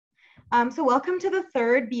So welcome to the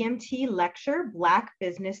third BMT lecture, Black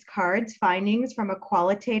Business Cards, Findings from a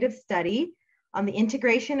Qualitative Study on the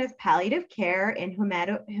Integration of Palliative Care in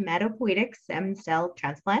Hematopoietic Stem Cell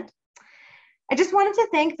Transplant. I just wanted to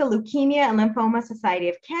thank the Leukemia and Lymphoma Society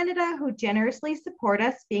of Canada, who generously support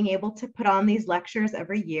us being able to put on these lectures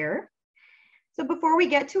every year. So before we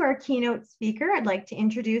get to our keynote speaker, I'd like to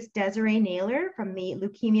introduce Desiree Naylor from the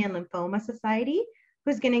Leukemia and Lymphoma Society,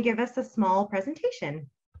 who's going to give us a small presentation.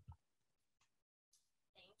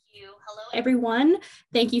 Hello, everyone.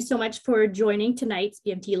 Thank you so much for joining tonight's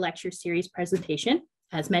BMT Lecture Series presentation.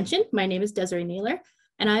 As mentioned, my name is Desiree Naylor,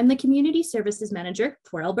 and I'm the Community Services Manager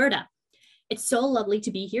for Alberta. It's so lovely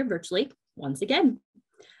to be here virtually once again.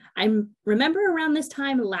 I remember around this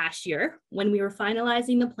time last year when we were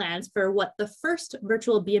finalizing the plans for what the first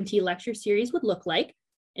virtual BMT Lecture Series would look like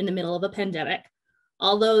in the middle of a pandemic.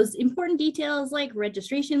 All those important details like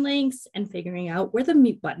registration links and figuring out where the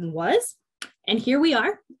mute button was. And here we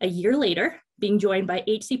are, a year later, being joined by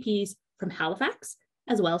HCPs from Halifax,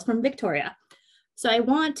 as well as from Victoria. So I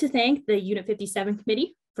want to thank the Unit 57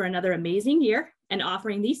 Committee for another amazing year and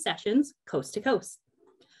offering these sessions coast to coast.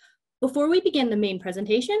 Before we begin the main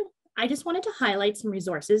presentation, I just wanted to highlight some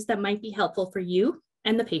resources that might be helpful for you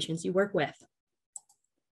and the patients you work with.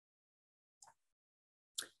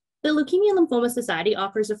 The Leukemia and Lymphoma Society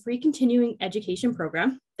offers a free continuing education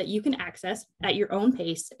program that you can access at your own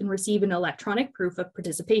pace and receive an electronic proof of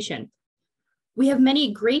participation. We have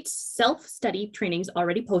many great self-study trainings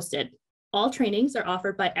already posted. All trainings are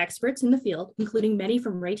offered by experts in the field, including many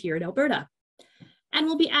from right here in Alberta. And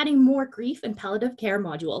we'll be adding more grief and palliative care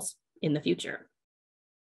modules in the future.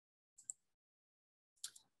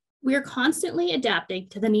 We are constantly adapting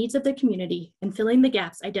to the needs of the community and filling the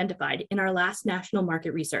gaps identified in our last national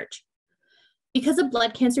market research. Because a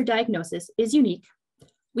blood cancer diagnosis is unique,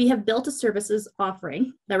 we have built a services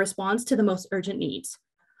offering that responds to the most urgent needs.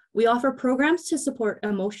 We offer programs to support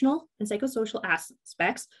emotional and psychosocial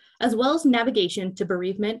aspects, as well as navigation to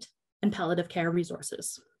bereavement and palliative care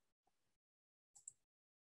resources.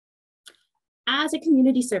 As a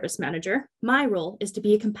community service manager, my role is to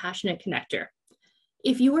be a compassionate connector.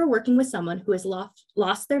 If you are working with someone who has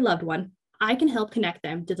lost their loved one, I can help connect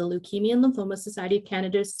them to the Leukemia and Lymphoma Society of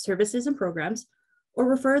Canada's services and programs, or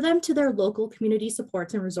refer them to their local community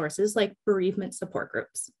supports and resources like bereavement support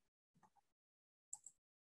groups.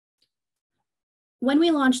 When we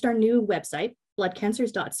launched our new website,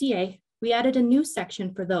 bloodcancers.ca, we added a new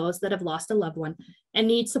section for those that have lost a loved one and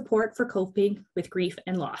need support for coping with grief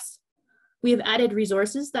and loss. We have added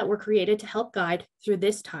resources that were created to help guide through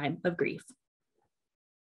this time of grief.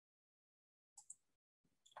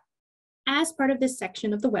 As part of this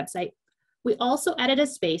section of the website, we also added a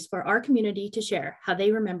space for our community to share how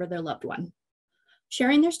they remember their loved one.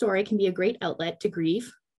 Sharing their story can be a great outlet to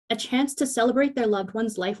grieve, a chance to celebrate their loved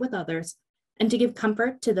one's life with others, and to give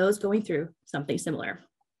comfort to those going through something similar.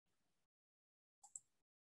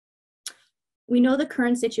 We know the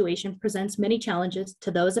current situation presents many challenges to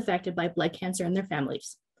those affected by blood cancer and their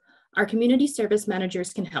families. Our community service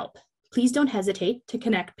managers can help. Please don't hesitate to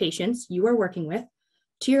connect patients you are working with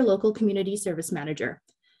to your local community service manager.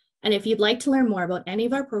 And if you'd like to learn more about any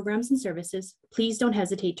of our programs and services, please don't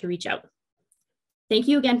hesitate to reach out. Thank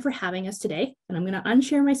you again for having us today. And I'm going to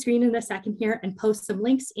unshare my screen in a second here and post some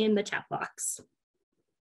links in the chat box.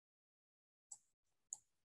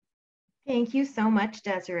 Thank you so much,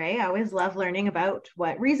 Desiree. I always love learning about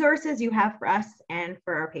what resources you have for us and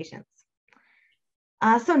for our patients.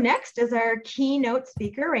 So next is our keynote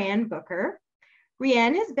speaker, Reanne Booker.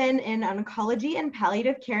 Reanne has been an oncology and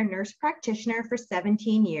palliative care nurse practitioner for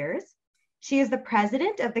 17 years. She is the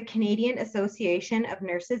president of the Canadian Association of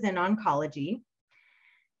Nurses in Oncology.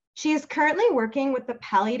 She is currently working with the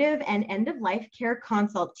palliative and end-of-life care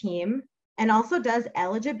consult team and also does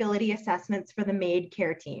eligibility assessments for the MAID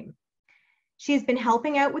care team. She's been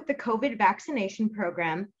helping out with the COVID vaccination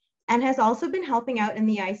program and has also been helping out in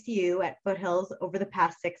the ICU at Foothills over the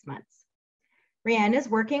past 6 months. Reanne is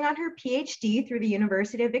working on her PhD through the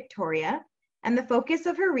University of Victoria, and the focus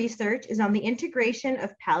of her research is on the integration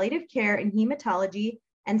of palliative care in hematology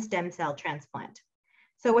and stem cell transplant.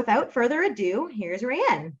 So without further ado, here's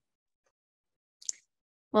Reanne.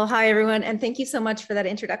 Well, hi, everyone, and thank you so much for that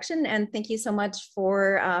introduction, and thank you so much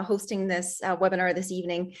for hosting this webinar this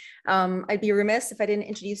evening. I'd be remiss if I didn't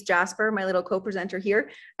introduce Jasper, my little co-presenter here.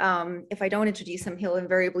 If I don't introduce him, he'll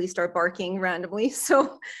invariably start barking randomly,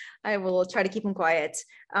 so I will try to keep him quiet.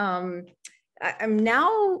 I'm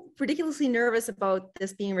now ridiculously nervous about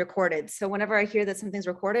this being recorded, so whenever I hear that something's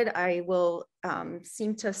recorded, I will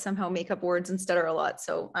seem to somehow make up words and stutter a lot,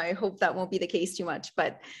 so I hope that won't be the case too much,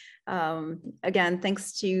 but Again,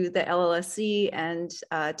 thanks to the LLSC and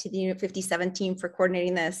to the Unit 57 team for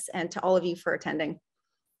coordinating this, and to all of you for attending.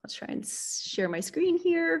 Let's try and share my screen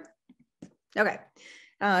here. Okay.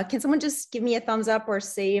 Can someone just give me a thumbs up or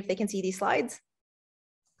say if they can see these slides?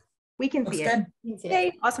 We can see it.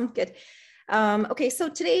 Okay, awesome, good. Okay, so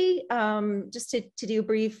today, just to do a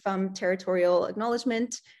brief territorial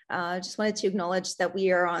acknowledgement, just wanted to acknowledge that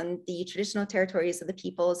we are on the traditional territories of the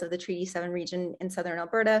peoples of the Treaty 7 region in southern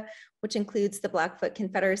Alberta, which includes the Blackfoot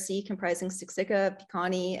Confederacy comprising Siksika,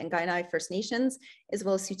 Piikani, and Kainai First Nations, as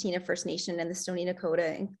well as Tsuut'ina First Nation and the Stoney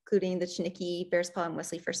Nakoda, including the Chiniki, Bearspaw, and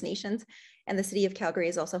Wesley First Nations. And the city of Calgary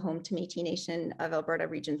is also home to Métis Nation of Alberta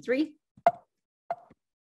Region 3.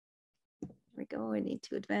 There we go, I need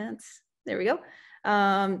to advance. There we go.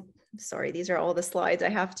 Sorry, these are all the slides I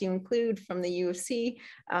have to include from the U of C.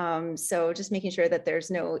 So just making sure that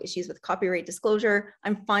there's no issues with copyright disclosure.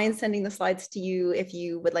 I'm fine sending the slides to you. If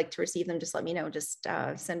you would like to receive them, just let me know. Just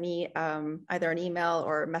send me either an email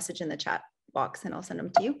or a message in the chat box and I'll send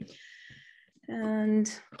them to you. And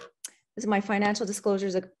this is my financial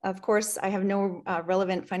disclosures. Of course, I have no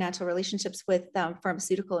relevant financial relationships with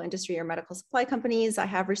pharmaceutical industry or medical supply companies. I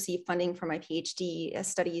have received funding for my PhD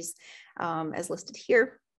studies as listed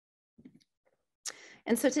here.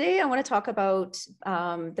 And so today I want to talk about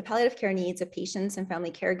the palliative care needs of patients and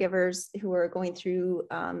family caregivers who are going through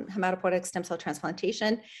hematopoietic stem cell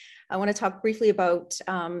transplantation. I want to talk briefly about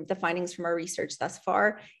the findings from our research thus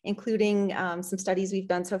far, including some studies we've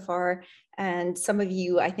done so far. And some of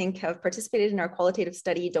you, I think, have participated in our qualitative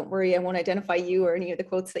study. Don't worry, I won't identify you or any of the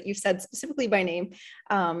quotes that you've said specifically by name.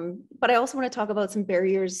 But I also want to talk about some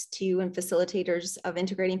barriers to and facilitators of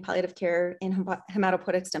integrating palliative care in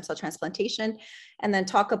hematopoietic stem cell transplantation, and then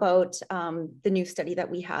talk about the new study that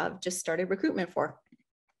we have just started recruitment for.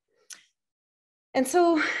 And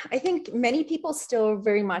so I think many people still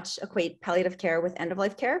very much equate palliative care with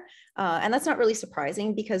end-of-life care. And that's not really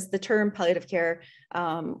surprising because the term palliative care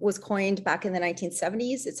was coined back in the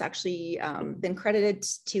 1970s. It's actually been credited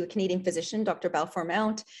to a Canadian physician, Dr. Balfour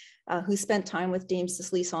Mount, who spent time with Dame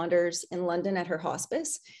Cicely Saunders in London at her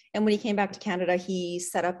hospice. And when he came back to Canada, he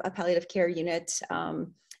set up a palliative care unit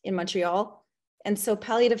in Montreal. And so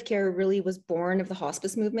palliative care really was born of the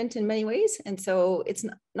hospice movement in many ways. And so it's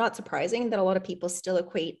not surprising that a lot of people still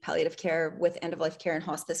equate palliative care with end-of-life care and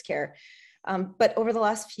hospice care. But over the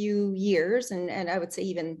last few years, and I would say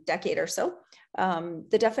even decade or so,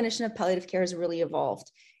 the definition of palliative care has really evolved.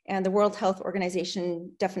 And the World Health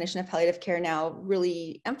Organization definition of palliative care now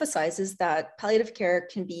really emphasizes that palliative care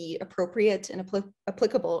can be appropriate and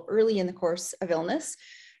applicable early in the course of illness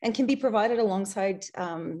and can be provided alongside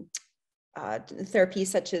therapies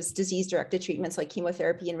such as disease-directed treatments like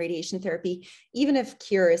chemotherapy and radiation therapy, even if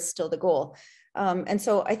cure is still the goal. And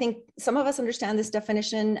so I think some of us understand this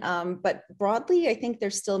definition, but broadly, I think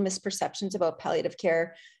there's still misperceptions about palliative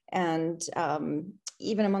care. And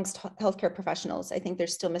even amongst healthcare professionals, I think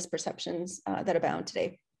there's still misperceptions that abound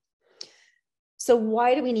today. So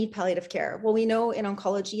why do we need palliative care? Well, we know in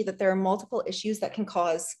oncology that there are multiple issues that can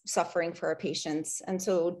cause suffering for our patients. And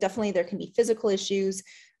so definitely there can be physical issues,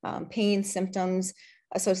 pain, symptoms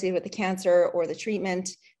associated with the cancer or the treatment.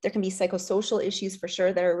 There can be psychosocial issues for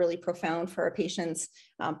sure that are really profound for our patients,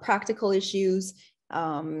 practical issues,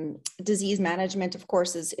 disease management, of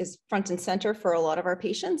course, is front and center for a lot of our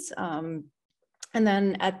patients. And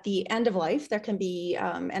then at the end of life, there can be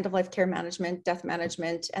end of life care management, death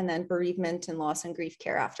management, and then bereavement and loss and grief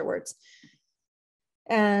care afterwards.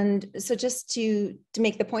 And so just to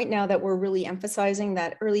make the point now that we're really emphasizing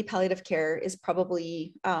that early palliative care is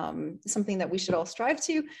probably something that we should all strive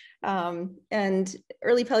to. And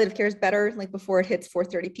early palliative care is better like before it hits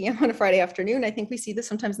 4:30 p.m. on a Friday afternoon. I think we see this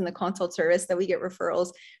sometimes in the consult service that we get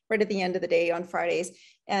referrals right at the end of the day on Fridays.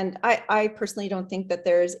 And I personally don't think that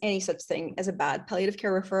there's any such thing as a bad palliative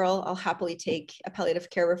care referral. I'll happily take a palliative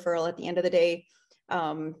care referral at the end of the day.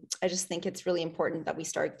 I just think it's really important that we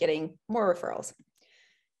start getting more referrals.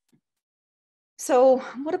 So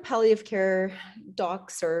what do palliative care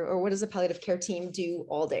docs or what does a palliative care team do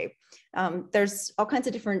all day? There's all kinds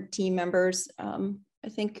of different team members. I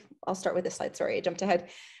think I'll start with this slide. Sorry, I jumped ahead.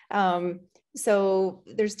 So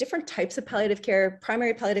there's different types of palliative care.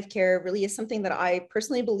 Primary palliative care really is something that I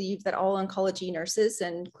personally believe that all oncology nurses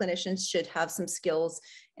and clinicians should have some skills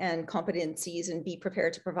and competencies and be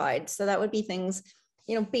prepared to provide. So that would be things,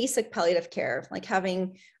 you know, basic palliative care, like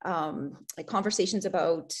having like conversations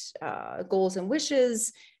about goals and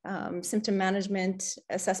wishes, symptom management,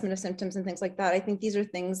 assessment of symptoms and things like that. I think these are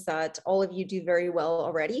things that all of you do very well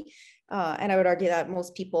already. And I would argue that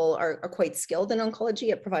most people are quite skilled in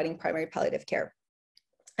oncology at providing primary palliative care.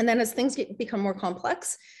 And then as things become more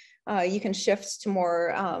complex, you can shift to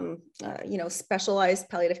more, specialized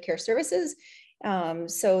palliative care services.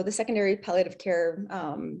 So the secondary palliative care,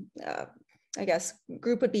 I guess,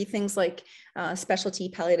 group would be things like specialty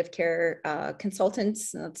palliative care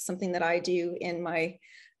consultants. That's something that I do in my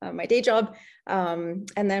day job. And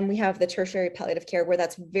then we have the tertiary palliative care, where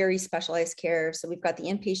that's very specialized care. So we've got the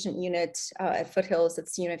inpatient unit at Foothills,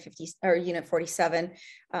 it's unit 50 or unit 47,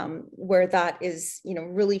 where that is,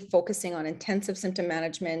 really focusing on intensive symptom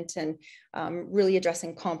management and really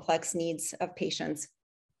addressing complex needs of patients.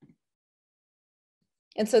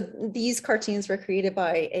 And so these cartoons were created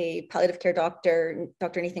by a palliative care doctor,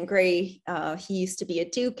 Dr. Nathan Gray. He used to be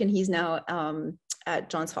at Duke, and he's now at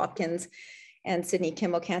Johns Hopkins and Sidney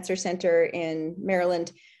Kimmel Cancer Center in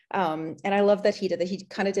Maryland. And I love that he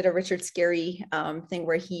kind of did a Richard Scarry thing,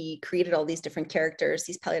 where he created all these different characters,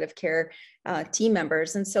 these palliative care team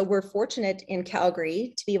members. And so we're fortunate in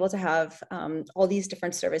Calgary to be able to have all these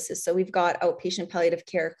different services. So we've got outpatient palliative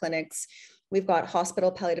care clinics, we've got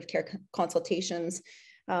hospital palliative care consultations,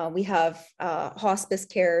 we have hospice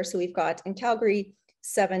care. So we've got in Calgary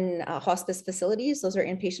 7 hospice facilities. Those are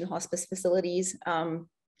inpatient hospice facilities.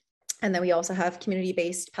 And then we also have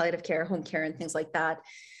community-based palliative care, home care, and things like that.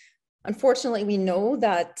 Unfortunately, we know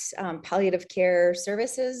that palliative care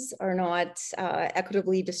services are not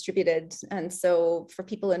equitably distributed. And so for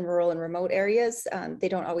people in rural and remote areas, they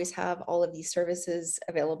don't always have all of these services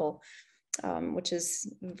available, which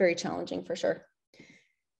is very challenging for sure.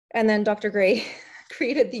 And then Dr. Gray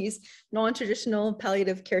created these non-traditional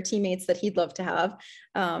palliative care teammates that he'd love to have.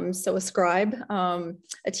 So a scribe,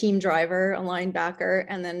 a team driver, a linebacker,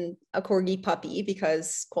 and then a corgi puppy,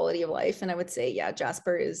 because quality of life. And I would say, yeah,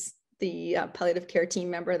 Jasper is the palliative care team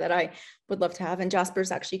member that I would love to have. And Jasper's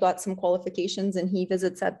actually got some qualifications, and he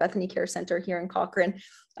visits at Bethany Care Center here in Cochrane.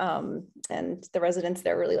 And the residents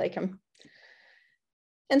there really like him.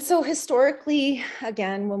 And so historically,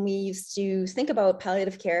 again, when we used to think about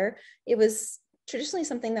palliative care, it was traditionally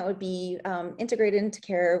something that would be integrated into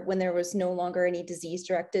care when there was no longer any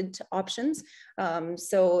disease-directed options.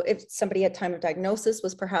 So if somebody at time of diagnosis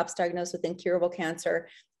was perhaps diagnosed with incurable cancer,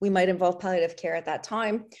 we might involve palliative care at that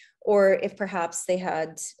time. Or if perhaps they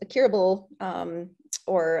had a curable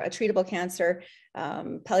or a treatable cancer,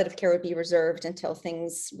 palliative care would be reserved until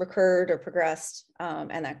things recurred or progressed.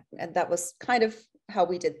 And that was kind of how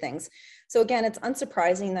we did things. So again, it's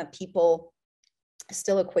unsurprising that people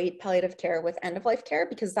still equate palliative care with end-of-life care,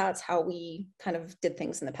 because that's how we kind of did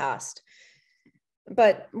things in the past.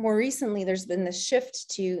 But more recently, there's been this shift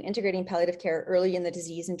to integrating palliative care early in the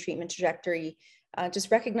disease and treatment trajectory, just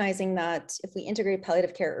recognizing that if we integrate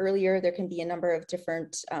palliative care earlier, there can be a number of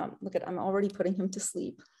different, I'm already putting him to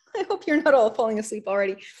sleep. I hope you're not all falling asleep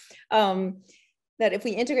already. That if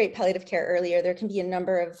we integrate palliative care earlier, there can be a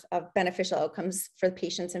number of beneficial outcomes for the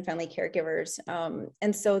patients and family caregivers.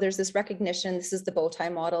 And so there's this recognition, this is the bow tie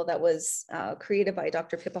model that was created by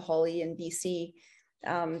Dr. Pippa Hawley in BC,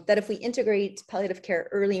 that if we integrate palliative care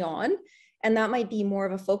early on, and that might be more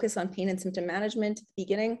of a focus on pain and symptom management at the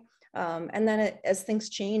beginning, and then as things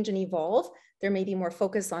change and evolve, there may be more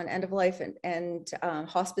focus on end of life and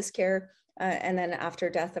hospice care, and then after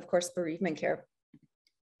death, of course, bereavement care.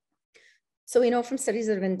 So we know from studies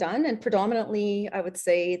that have been done, and predominantly, I would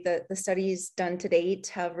say that the studies done to date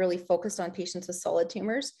have really focused on patients with solid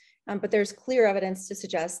tumors, but there's clear evidence to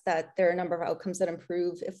suggest that there are a number of outcomes that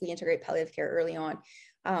improve if we integrate palliative care early on.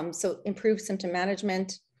 So improved symptom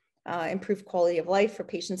management, improved quality of life for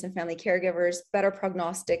patients and family caregivers, better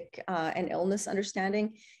prognostic and illness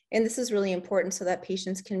understanding. And this is really important so that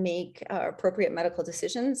patients can make appropriate medical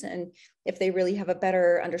decisions. And if they really have a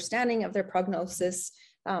better understanding of their prognosis,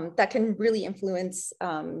 that can really influence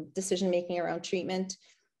decision-making around treatment.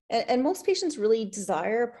 And most patients really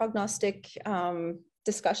desire prognostic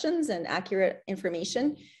discussions and accurate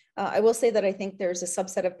information. I will say that I think there's a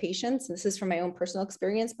subset of patients, and this is from my own personal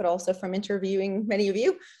experience, but also from interviewing many of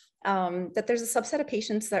you, that there's a subset of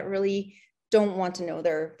patients that really don't want to know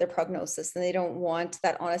their prognosis, and they don't want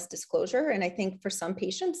that honest disclosure. And I think for some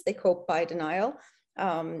patients, they cope by denial.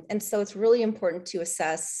 And so it's really important to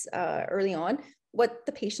assess early on what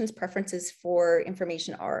the patient's preferences for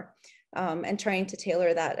information are, and trying to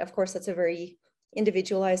tailor that. Of course, that's a very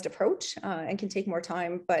individualized approach and can take more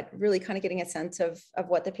time, but really kind of getting a sense of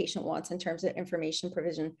what the patient wants in terms of information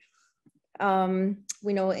provision.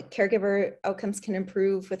 We know caregiver outcomes can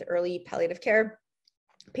improve with early palliative care.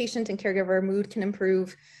 Patient and caregiver mood can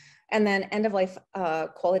improve. And then end-of-life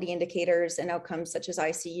quality indicators and outcomes such as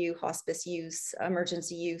ICU, hospice use,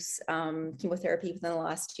 emergency use, chemotherapy within the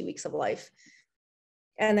last 2 weeks of life.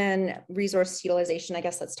 And then resource utilization, I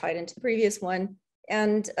guess that's tied into the previous one.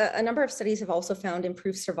 And a number of studies have also found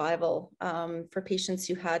improved survival for patients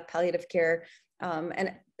who had palliative care.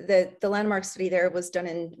 And the landmark study there was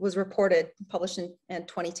published in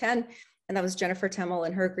 2010. And that was Jennifer Temmel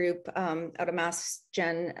and her group out of Mass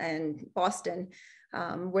Gen and Boston,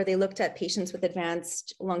 where they looked at patients with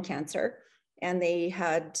advanced lung cancer. And they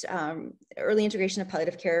had early integration of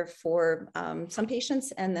palliative care for some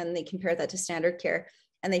patients, and then they compared that to standard care.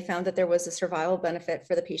 And they found that there was a survival benefit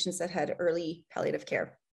for the patients that had early palliative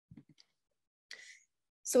care.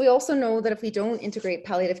 So we also know that if we don't integrate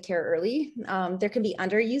palliative care early, there can be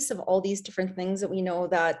underuse of all these different things that we know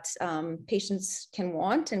that patients can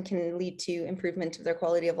want and can lead to improvement of their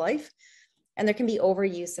quality of life. And there can be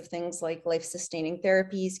overuse of things like life-sustaining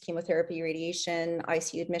therapies, chemotherapy, radiation,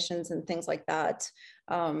 ICU admissions, and things like that.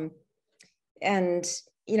 And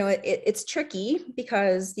you know, it's tricky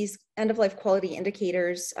because these end-of-life quality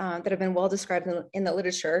indicators that have been well described in the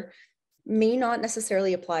literature may not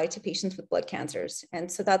necessarily apply to patients with blood cancers. And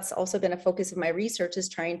so that's also been a focus of my research, is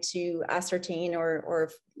trying to ascertain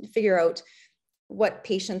or figure out what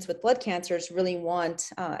patients with blood cancers really want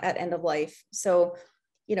at end of life. So,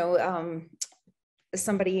 you know,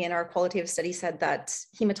 somebody in our qualitative study said that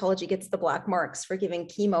hematology gets the black marks for giving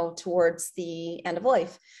chemo towards the end of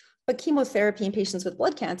life. But chemotherapy in patients with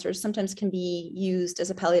blood cancers sometimes can be used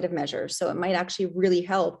as a palliative measure. So it might actually really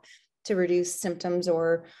help to reduce symptoms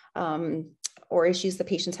or issues the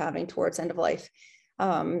patient's having towards end of life.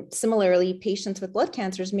 Similarly, patients with blood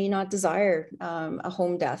cancers may not desire a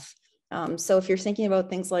home death. So if you're thinking about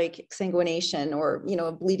things like exsanguination or, you know,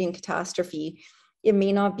 a bleeding catastrophe, it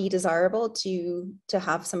may not be desirable to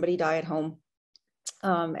have somebody die at home.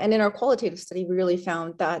 And in our qualitative study, we really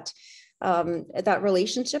found that that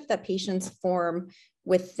relationship that patients form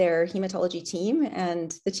with their hematology team,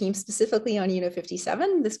 and the team specifically on Unit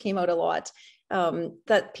 57, this came out a lot,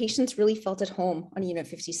 that patients really felt at home on Unit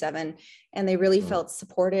 57, and they really felt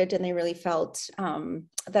supported, and they really felt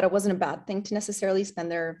that it wasn't a bad thing to necessarily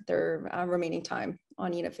spend their remaining time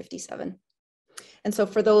on Unit 57. And so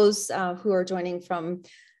for those who are joining from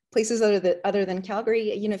places other than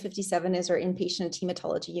Calgary, Unit 57 is our inpatient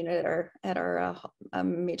hematology unit at our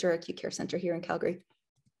major acute care center here in Calgary.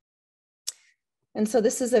 And so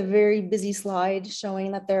this is a very busy slide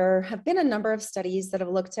showing that there have been a number of studies that have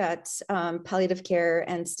looked at palliative care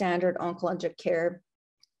and standard oncologic care.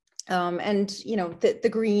 And you know, the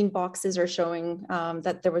green boxes are showing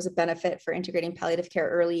that there was a benefit for integrating palliative care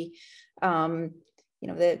early. You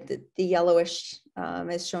know, the yellowish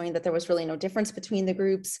is showing that there was really no difference between the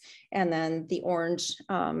groups, and then the orange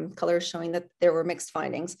color is showing that there were mixed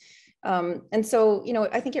findings. And so, you know,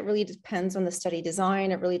 I think it really depends on the study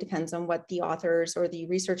design. It really depends on what the authors or the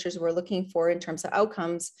researchers were looking for in terms of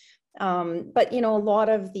outcomes. But, you know, a lot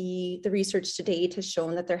of the research to date has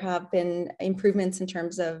shown that there have been improvements in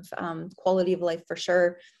terms of quality of life for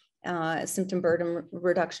sure, symptom burden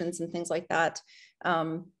reductions and things like that.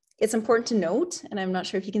 It's important to note, and I'm not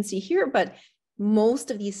sure if you can see here, but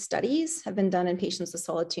most of these studies have been done in patients with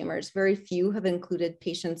solid tumors. Very few have included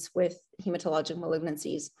patients with hematologic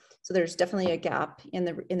malignancies. So there's definitely a gap in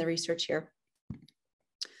the research here.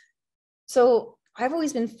 So I've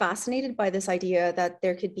always been fascinated by this idea that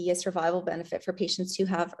there could be a survival benefit for patients who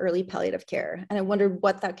have early palliative care. And I wondered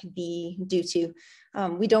what that could be due to.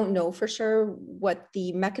 We don't know for sure what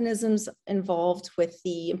the mechanisms involved with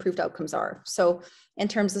the improved outcomes are. So in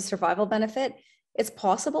terms of survival benefit, it's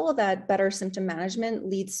possible that better symptom management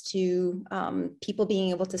leads to people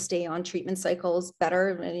being able to stay on treatment cycles better,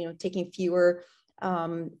 and, you know, taking fewer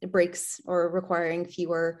breaks or requiring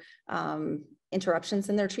fewer interruptions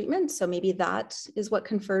in their treatment. So maybe that is what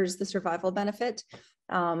confers the survival benefit.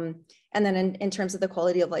 And then in terms of the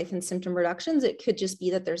quality of life and symptom reductions, it could just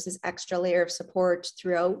be that there's this extra layer of support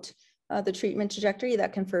throughout the treatment trajectory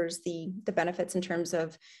that confers the benefits in terms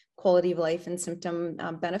of quality of life and symptom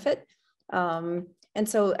benefit. And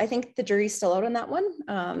so I think the jury's still out on that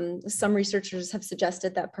one. Some researchers have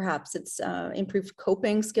suggested that perhaps it's improved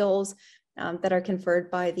coping skills that are conferred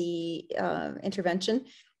by the intervention.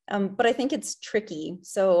 But I think it's tricky.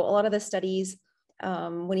 So a lot of the studies,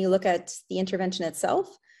 when you look at the intervention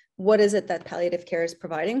itself, what is it that palliative care is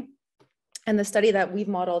providing? And the study that we've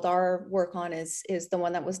modeled our work on is the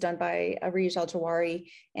one that was done by Reanne Booker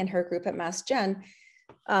and her group at Mass Gen.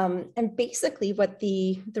 And basically what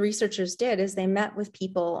the researchers did is they met with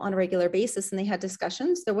people on a regular basis and they had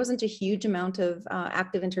discussions. There wasn't a huge amount of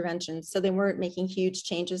active interventions. So they weren't making huge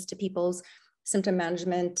changes to people's symptom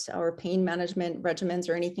management or pain management regimens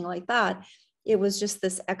or anything like that. it was just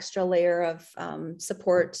this extra layer of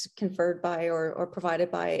support conferred by or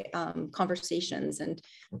provided by conversations and,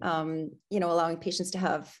 allowing patients to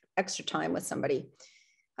have extra time with somebody.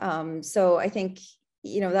 So I think,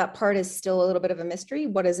 that part is still a little bit of a mystery.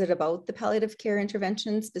 What is it about the palliative care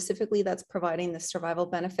intervention specifically that's providing the survival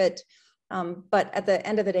benefit? But at the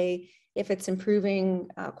end of the day, if it's improving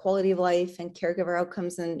quality of life and caregiver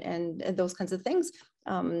outcomes and those kinds of things,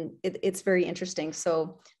 it's very interesting.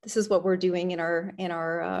 So this is what we're doing in our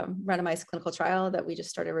randomized clinical trial that we just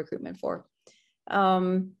started recruitment for.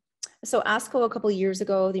 So ASCO a couple of years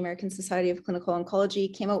ago, the American Society of Clinical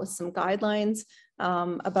Oncology came out with some guidelines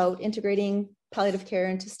about integrating palliative care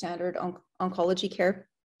into standard oncology care.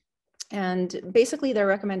 And basically their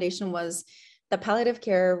recommendation was that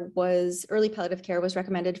early palliative care was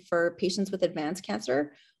recommended for patients with advanced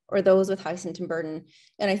cancer or those with high symptom burden.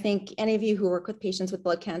 And I think any of you who work with patients with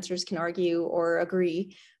blood cancers can argue or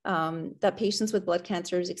agree that patients with blood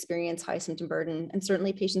cancers experience high symptom burden, and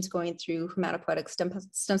certainly patients going through hematopoietic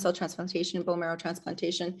stem cell transplantation, bone marrow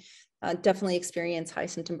transplantation, definitely experience high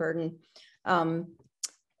symptom burden.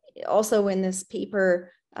 Also in this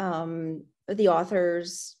paper, the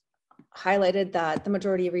authors highlighted that the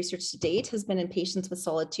majority of research to date has been in patients with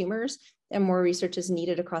solid tumors, and more research is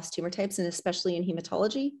needed across tumor types and especially in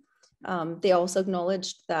hematology. They also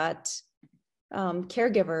acknowledged that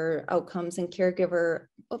caregiver outcomes and caregiver,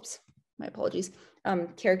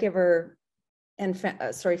 caregiver and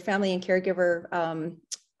family and caregiver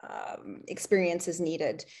experience is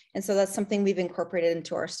needed. And so that's something we've incorporated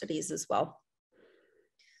into our studies as well.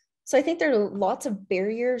 So I think there are lots of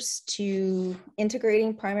barriers to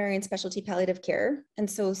integrating primary and specialty palliative care. And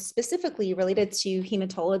so specifically related to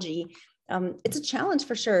hematology, it's a challenge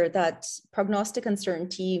for sure that prognostic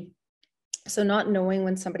uncertainty, so not knowing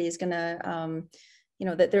when somebody is going to,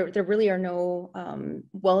 that there really are no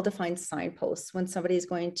well-defined signposts when somebody is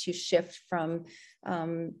going to shift from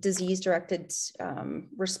disease-directed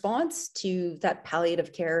response to that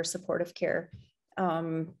palliative care, supportive care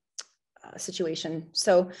situation.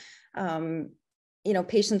 So,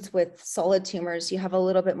 patients with solid tumors, you have a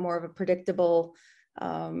little bit more of a predictable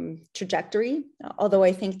trajectory, although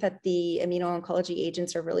I think that the immuno-oncology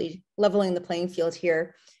agents are really leveling the playing field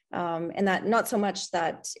here, and that not so much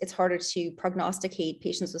that it's harder to prognosticate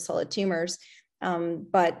patients with solid tumors,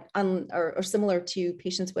 but similar to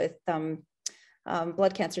patients with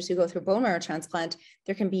blood cancers who go through bone marrow transplant,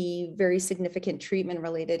 there can be very significant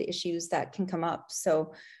treatment-related issues that can come up.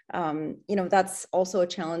 So, that's also a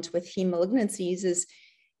challenge with heme malignancies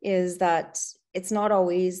is that it's not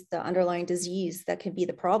always the underlying disease that can be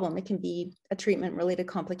the problem. It can be a treatment-related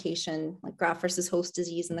complication, like graft versus host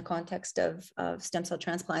disease in the context of stem cell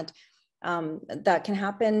transplant, that can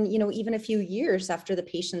happen, even a few years after the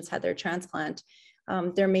patients had their transplant.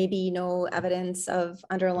 There may be no evidence of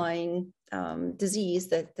underlying disease,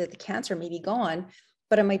 that the cancer may be gone,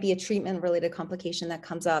 but it might be a treatment-related complication that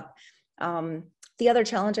comes up. The other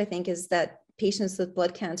challenge, I think, is that patients with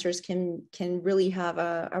blood cancers can really have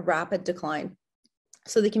a rapid decline.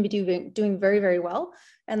 So they can be doing very, very well,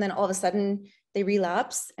 and then all of a sudden they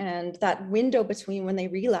relapse, and that window between when they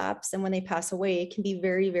relapse and when they pass away can be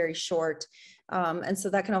very, very short. And so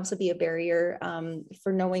that can also be a barrier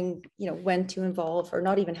for knowing, when to involve, or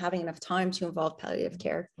not even having enough time to involve palliative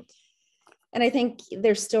care. And I think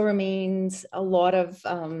there still remains a lot of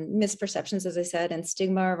misperceptions, as I said, and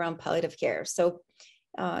stigma around palliative care. So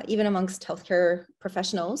even amongst healthcare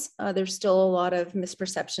professionals, there's still a lot of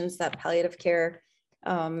misperceptions that palliative care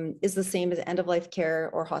is the same as end-of-life care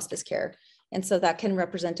or hospice care. And so that can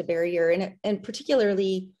represent a barrier, and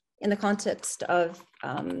particularly in the context of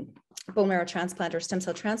bone marrow transplant or stem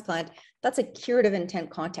cell transplant, that's a curative intent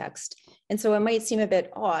context. And so it might seem a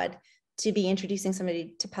bit odd to be introducing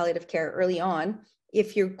somebody to palliative care early on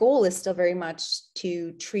if your goal is still very much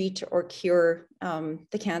to treat or cure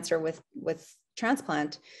the cancer with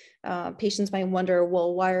transplant. Patients might wonder,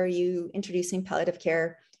 well, why are you introducing palliative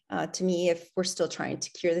care to me if we're still trying to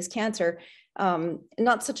cure this cancer?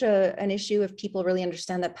 Not such an issue if people really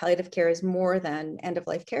understand that palliative care is more than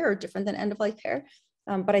end-of-life care or different than end-of-life care.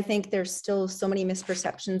 But I think there's still so many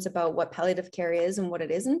misperceptions about what palliative care is and what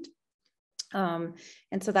it isn't.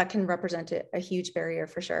 And so that can represent a huge barrier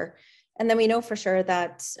for sure. And then we know for sure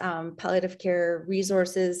that palliative care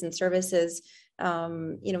resources and services,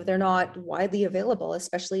 they're not widely available,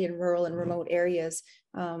 especially in rural and remote areas.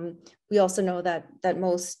 We also know that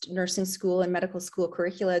most nursing school and medical school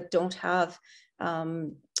curricula don't have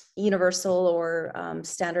universal or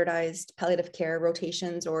standardized palliative care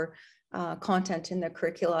rotations or content in their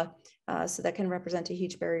curricula. So that can represent a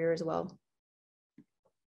huge barrier as well.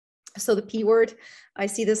 So the P word, I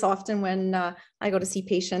see this often when I go to see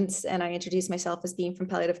patients and I introduce myself as being from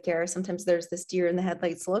palliative care. Sometimes there's this deer in the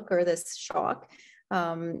headlights look or this shock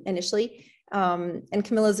initially. And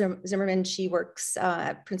Camilla Zimmerman, she works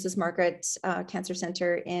at Princess Margaret Cancer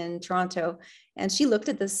Center in Toronto. And she looked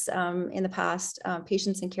at this in the past,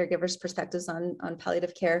 patients and caregivers' perspectives on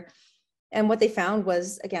palliative care. And what they found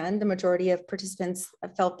was, again, the majority of participants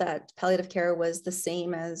felt that palliative care was the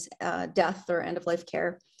same as death or end-of-life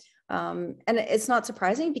care. And it's not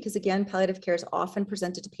surprising because, again, palliative care is often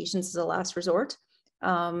presented to patients as a last resort.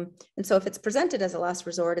 And so if it's presented as a last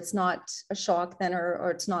resort, it's not a shock then,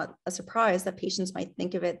 or it's not a surprise that patients might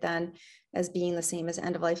think of it then as being the same as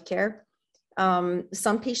end-of-life care.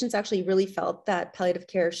 Some patients actually really felt that palliative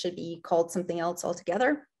care should be called something else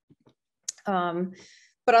altogether.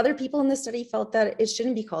 But other people in the study felt that it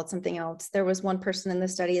shouldn't be called something else. There was one person in the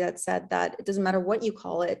study that said that it doesn't matter what you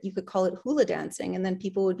call it, you could call it hula dancing, and then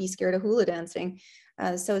people would be scared of hula dancing.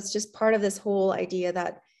 So it's just part of this whole idea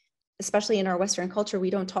that, especially in our Western culture,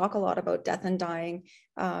 we don't talk a lot about death and dying.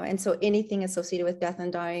 And so anything associated with death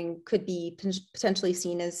and dying could be potentially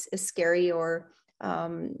seen as scary or,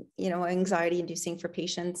 anxiety inducing for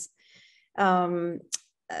patients. Dalal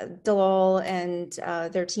and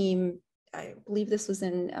their team, I believe this was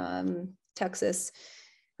in Texas,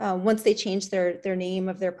 once they changed their name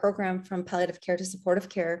of their program from palliative care to supportive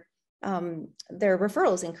care, their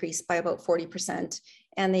referrals increased by about 40%.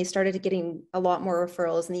 And they started getting a lot more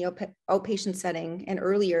referrals in the outpatient setting and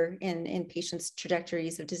earlier in patients'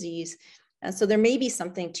 trajectories of disease. And so there may be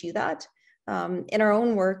something to that. In our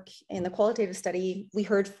own work in the qualitative study, we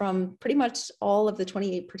heard from pretty much all of the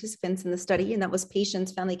 28 participants in the study, and that was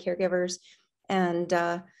patients, family caregivers, and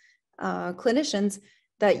clinicians,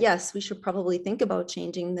 that yes, we should probably think about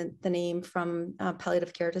changing the name from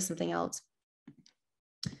palliative care to something else.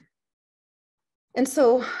 And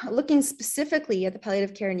so looking specifically at the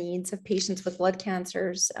palliative care needs of patients with blood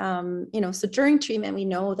cancers, so during treatment, we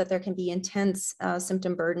know that there can be intense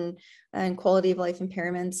symptom burden and quality of life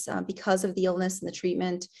impairments because of the illness and the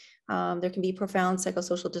treatment. There can be profound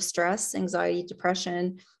psychosocial distress, anxiety,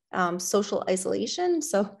 depression, social isolation.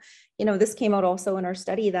 So, this came out also in our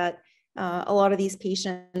study that a lot of these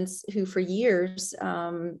patients who for years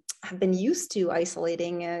have been used to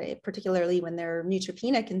isolating, particularly when they're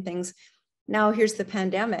neutropenic and things, now here's the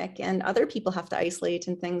pandemic and other people have to isolate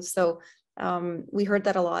and things. So we heard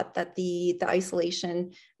that a lot, that the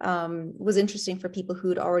isolation was interesting for people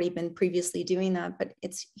who'd already been previously doing that, but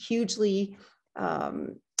it's hugely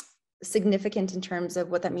significant in terms of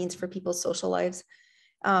what that means for people's social lives.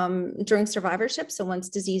 During survivorship, so once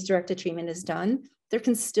disease-directed treatment is done, there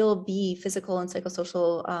can still be physical and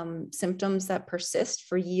psychosocial symptoms that persist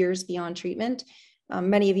for years beyond treatment.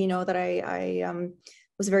 Many of you know that I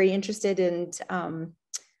was very interested in,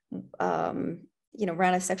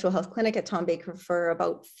 ran a sexual health clinic at Tom Baker for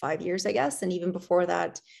about 5 years, I guess. And even before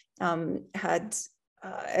that, had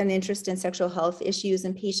an interest in sexual health issues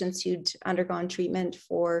in patients who'd undergone treatment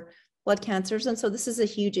for blood cancers. And so this is a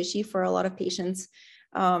huge issue for a lot of patients.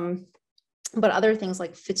 But other things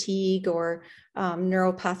like fatigue or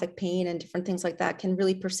neuropathic pain and different things like that can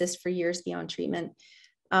really persist for years beyond treatment.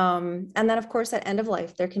 And then, of course, at end of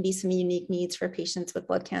life, there can be some unique needs for patients with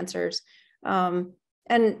blood cancers.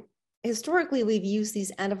 And historically, we've used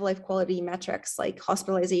these end of life quality metrics like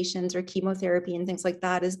hospitalizations or chemotherapy and things like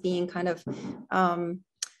that as being kind of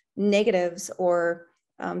negatives or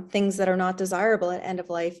things that are not desirable at end of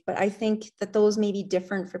life. But I think that those may be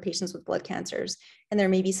different for patients with blood cancers. And there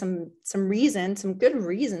may be some good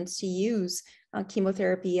reasons to use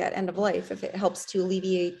chemotherapy at end of life if it helps to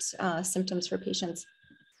alleviate symptoms for patients.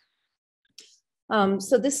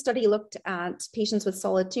 So this study looked at patients with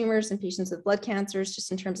solid tumors and patients with blood cancers,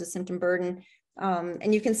 just in terms of symptom burden.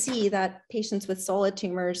 And you can see that patients with solid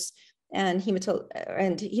tumors and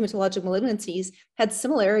hematological malignancies had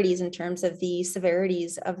similarities in terms of the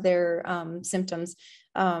severities of their symptoms.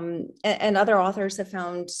 And other authors have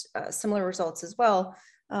found similar results as well,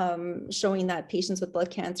 showing that patients with blood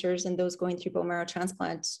cancers and those going through bone marrow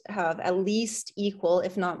transplant have at least equal,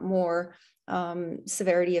 if not more,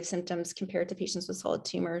 severity of symptoms compared to patients with solid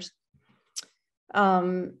tumors.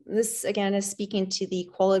 This again is speaking to the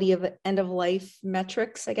quality of end of life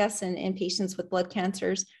metrics, I guess, in patients with blood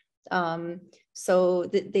cancers. So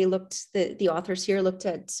the authors here looked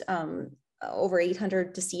at over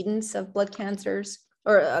 800 decedents of blood cancers,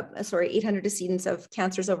 or 800 decedents of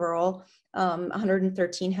cancers overall.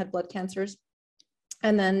 113 had blood cancers.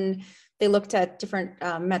 And then they looked at different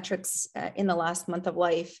metrics in the last month of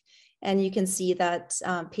life. And you can see that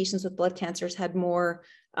patients with blood cancers had more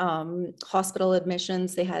hospital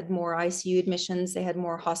admissions, they had more ICU admissions, they had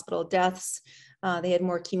more hospital deaths, they had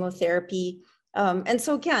more chemotherapy. And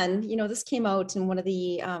so again, you know, this came out, and one of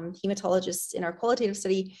the hematologists in our qualitative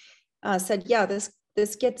study said, yeah,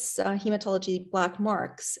 this gets hematology black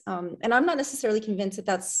marks. And I'm not necessarily convinced that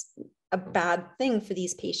that's a bad thing for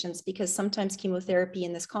these patients, because sometimes chemotherapy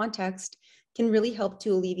in this context can really help to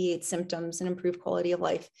alleviate symptoms and improve quality of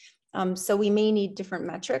life. So we may need different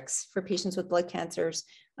metrics for patients with blood cancers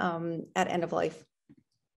at end of life.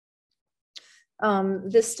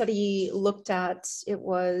 This study looked at, it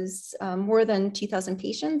was more than 2,000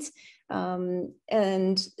 patients,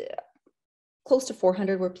 and close to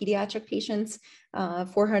 400 were pediatric patients,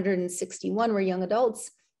 461 were young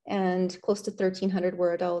adults, and close to 1,300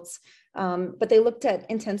 were adults. But they looked at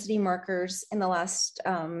intensity markers in the last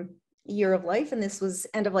year of life, and this was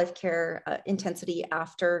end of life care intensity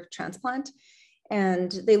after transplant.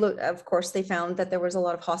 And they looked, of course, they found that there was a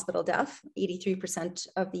lot of hospital death. 83%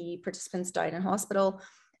 of the participants died in hospital,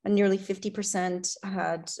 and nearly 50%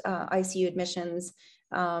 had ICU admissions.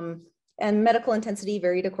 And medical intensity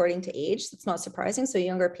varied according to age. That's not surprising. So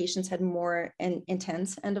younger patients had more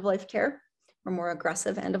intense end of life care, or more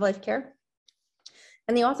aggressive end of life care.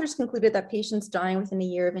 And the authors concluded that patients dying within a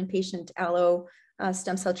year of inpatient allo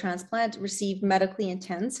stem cell transplant received medically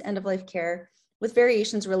intense end of life care, with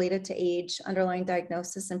variations related to age, underlying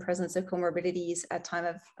diagnosis, and presence of comorbidities at time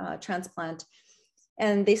of transplant.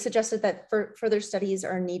 And they suggested that further studies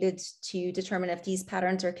are needed to determine if these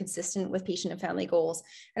patterns are consistent with patient and family goals.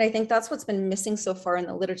 And I think that's what's been missing so far in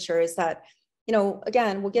the literature, is that, you know,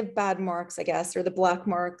 again, we'll give bad marks, I guess, or the black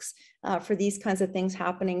marks for these kinds of things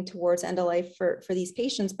happening towards end of life for these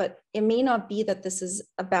patients, but it may not be that this is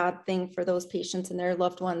a bad thing for those patients and their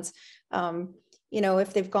loved ones. You know,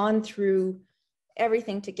 if they've gone through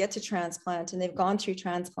everything to get to transplant, and they've gone through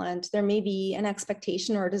transplant, there may be an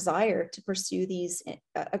expectation or a desire to pursue these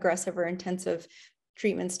aggressive or intensive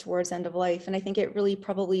treatments towards end of life. And I think it really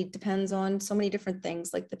probably depends on so many different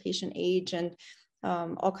things, like the patient age and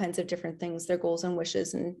all kinds of different things, their goals and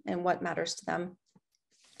wishes, and what matters to them.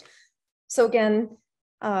 So again,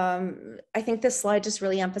 I think this slide just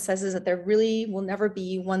really emphasizes that there really will never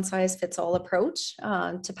be one size fits all approach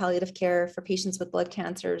to palliative care for patients with blood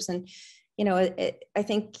cancers. And you know, I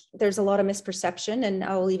think there's a lot of misperception, and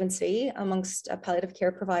I will even say amongst palliative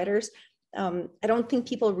care providers, I don't think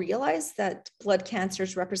people realize that blood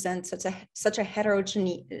cancers represent such a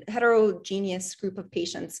heterogeneous group of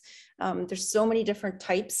patients. There's so many different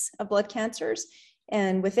types of blood cancers,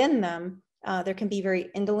 and within them, there can be very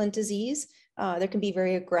indolent disease, there can be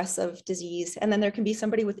very aggressive disease, and then there can be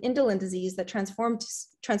somebody with indolent disease that transforms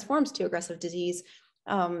to aggressive disease.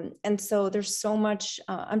 And so there's so much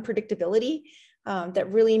unpredictability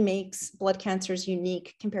that really makes blood cancers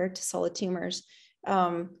unique compared to solid tumors.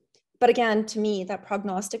 But again, to me, that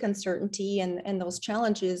prognostic uncertainty and those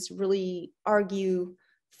challenges really argue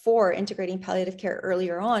for integrating palliative care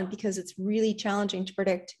earlier on, because it's really challenging to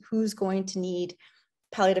predict who's going to need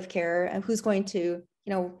palliative care and who's going to,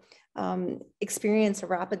 experience a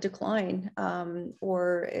rapid decline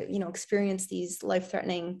or, experience these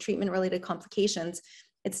life-threatening treatment-related complications.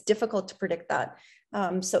 It's difficult to predict that.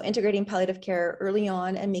 So integrating palliative care early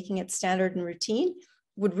on and making it standard and routine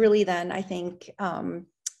would really then, I think,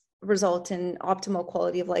 result in optimal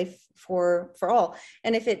quality of life for all.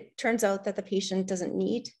 And if it turns out that the patient doesn't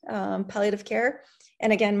need palliative care,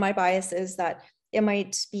 and again, my bias is that it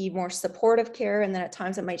might be more supportive care, and then at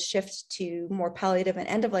times it might shift to more palliative and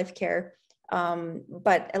end-of-life care,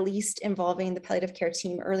 but at least involving the palliative care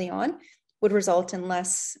team early on would result in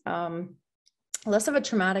less of a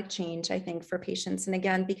traumatic change, I think, for patients. And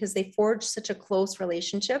again, because they forge such a close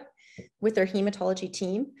relationship with their hematology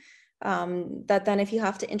team, that then if you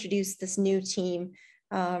have to introduce this new team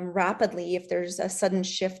rapidly, if there's a sudden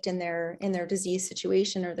shift in their disease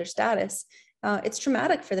situation or their status, it's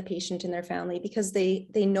traumatic for the patient and their family, because they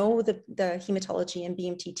know the hematology and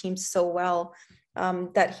BMT teams so well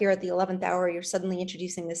that here at the 11th hour, you're suddenly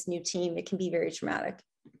introducing this new team. It can be very traumatic.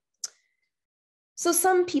 So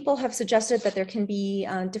some people have suggested that there can be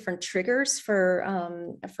different triggers for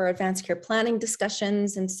advanced care planning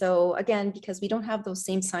discussions. And so again, because we don't have those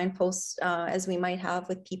same signposts as we might have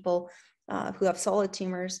with people who have solid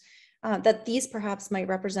tumors, that these perhaps might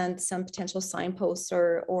represent some potential signposts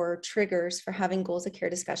or triggers for having goals of care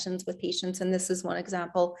discussions with patients. And this is one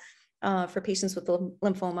example for patients with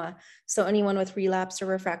lymphoma. So anyone with relapsed or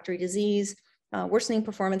refractory disease, worsening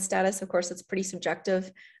performance status, of course, it's pretty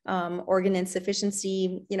subjective. Organ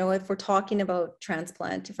insufficiency, if we're talking about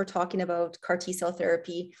transplant, if we're talking about CAR T-cell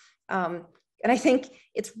therapy, And I think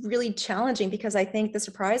it's really challenging because I think the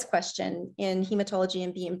surprise question in hematology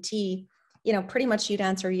and BMT, you know, pretty much you'd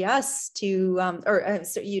answer yes to,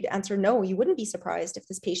 so you'd answer no, you wouldn't be surprised if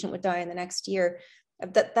this patient would die in the next year.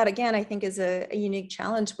 That again, I think is a unique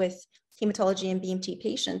challenge with hematology and BMT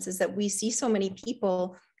patients, is that we see so many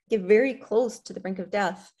people get very close to the brink of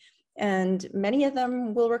death, and many of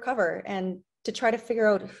them will recover. And to try to figure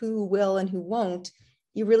out who will and who won't,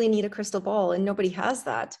 you really need a crystal ball, and nobody has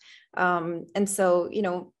that. And so, you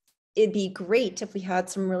know, it'd be great if we had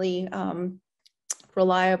some really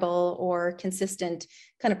reliable or consistent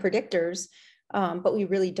kind of predictors, but we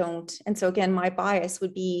really don't. And so again, my bias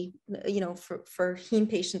would be, you know, for heme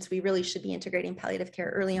patients, we really should be integrating palliative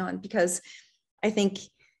care early on, because I think,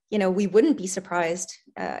 you know, we wouldn't be surprised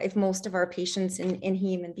if most of our patients in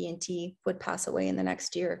heme and BNT would pass away in the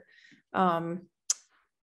next year.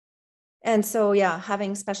 And so, yeah,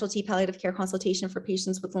 having specialty palliative care consultation for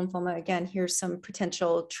patients with lymphoma, again, here's some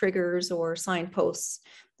potential triggers or signposts.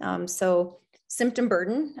 So symptom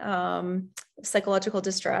burden, psychological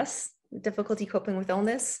distress, difficulty coping with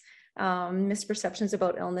illness, misperceptions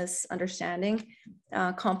about illness understanding,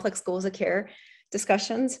 complex goals of care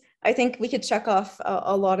discussions. I think we could check off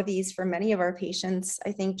a lot of these for many of our patients.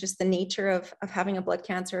 I think just the nature of having a blood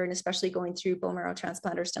cancer, and especially going through bone marrow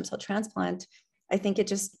transplant or stem cell transplant, I think it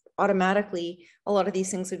just automatically, a lot of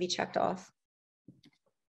these things would be checked off.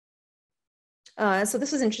 So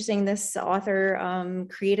this was interesting. This author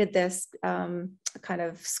created this kind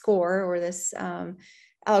of score, or this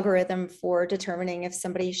algorithm for determining if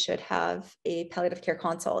somebody should have a palliative care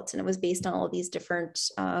consult. And it was based on all of these different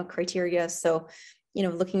criteria. So, you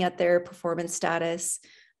know, looking at their performance status,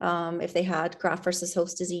 if they had graft versus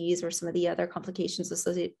host disease or some of the other complications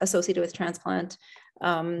associated with transplant,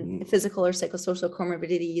 physical or psychosocial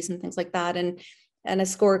comorbidities and things like that. And a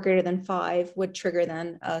score greater than 5 would trigger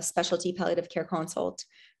then a specialty palliative care consult.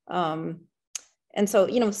 And so,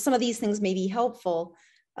 you know, some of these things may be helpful,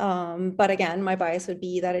 but again, my bias would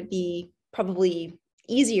be that it'd be probably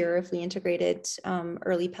easier if we integrated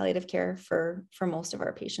early palliative care for most of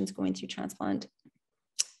our patients going through transplant.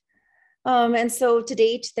 And so to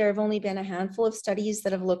date, there have only been a handful of studies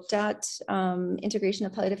that have looked at integration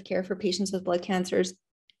of palliative care for patients with blood cancers,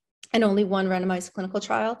 and only one randomized clinical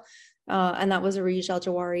trial, and that was Reanne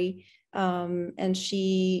Booker. And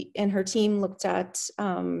she and her team looked at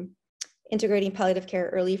integrating palliative care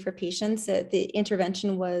early for patients. The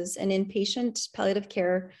intervention was an inpatient palliative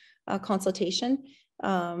care consultation.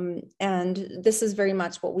 And this is very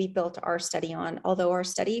much what we built our study on, although our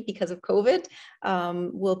study, because of COVID,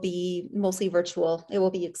 will be mostly virtual. It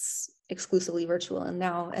will be exclusively virtual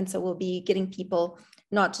now. And so we'll be getting people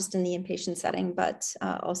not just in the inpatient setting, but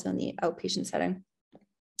also in the outpatient setting.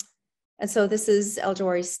 And so this is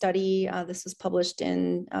Al-Jawari's study. This was published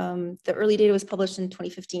in, the early data was published in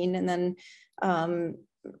 2015, and then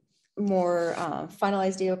more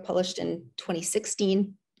finalized data published in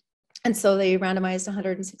 2016. And so they randomized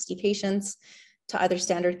 160 patients to either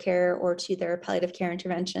standard care or to their palliative care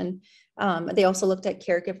intervention. They also looked at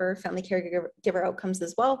family caregiver outcomes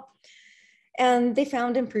as well. And they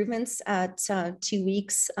found improvements at 2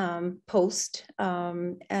 weeks post.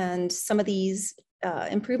 And some of these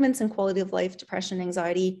improvements in quality of life, depression,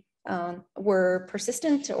 anxiety were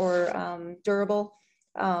persistent or durable.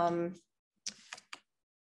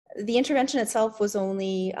 The intervention itself was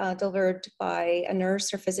only delivered by a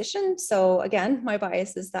nurse or physician. So again, my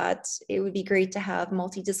bias is that it would be great to have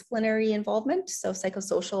multidisciplinary involvement. So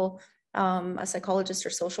psychosocial, a psychologist or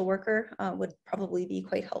social worker would probably be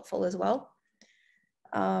quite helpful as well.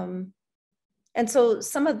 And so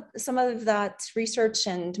some of that research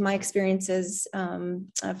and my experiences,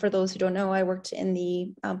 for those who don't know, I worked in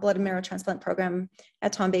the blood and marrow transplant program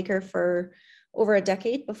at Tom Baker for over a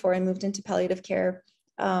decade before I moved into palliative care.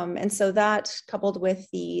 And so that, coupled with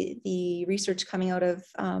the research coming out of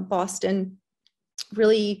Boston,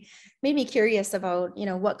 really made me curious about, you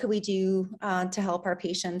know, what could we do to help our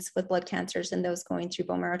patients with blood cancers and those going through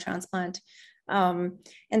bone marrow transplant.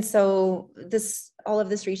 And so all of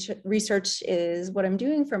this research is what I'm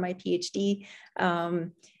doing for my PhD.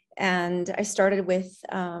 And I started with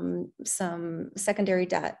some secondary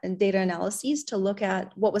data analyses to look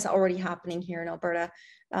at what was already happening here in Alberta.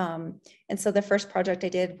 And so the first project I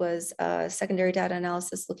did was a secondary data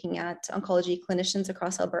analysis looking at oncology clinicians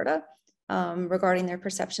across Alberta regarding their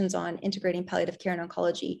perceptions on integrating palliative care and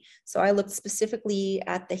oncology. So I looked specifically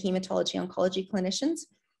at the hematology-oncology clinicians.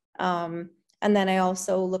 And then I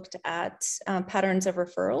also looked at patterns of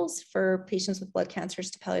referrals for patients with blood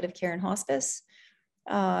cancers to palliative care and hospice.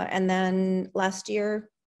 And then last year,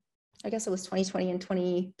 I guess it was 2020 and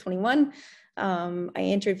 2021. I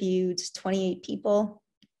interviewed 28 people.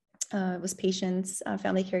 It was patients,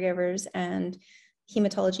 family caregivers, and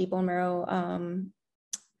hematology bone marrow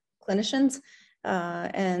clinicians,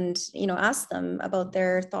 and asked them about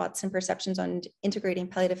their thoughts and perceptions on integrating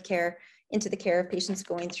palliative care into the care of patients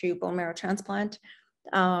going through bone marrow transplant.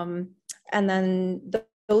 And then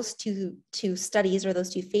those two studies, or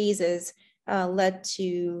those two phases, led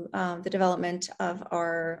to the development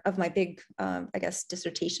of my big, I guess,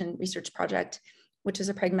 dissertation research project, which is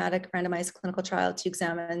a pragmatic randomized clinical trial to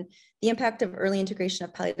examine the impact of early integration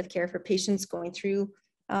of palliative care for patients going through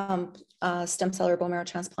stem cell or bone marrow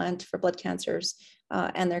transplant for blood cancers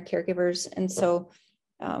and their caregivers. And so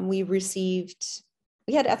we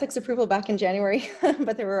had ethics approval back in January,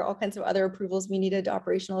 but there were all kinds of other approvals. We needed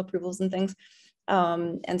operational approvals and things.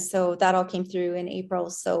 And so that all came through in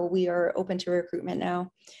April. So we are open to recruitment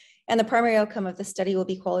now. And the primary outcome of the study will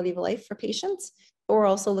be quality of life for patients. But we're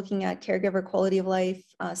also looking at caregiver quality of life,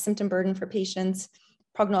 symptom burden for patients,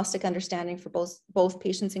 prognostic understanding for both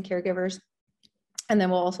patients and caregivers. And then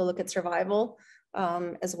we'll also look at survival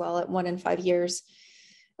as well at 1 and 5 years.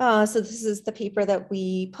 So this is the paper that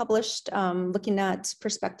we published looking at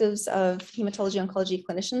perspectives of hematology-oncology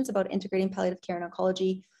clinicians about integrating palliative care and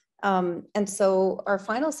oncology. And so our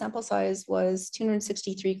final sample size was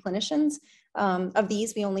 263 clinicians. Of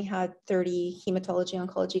these, we only had 30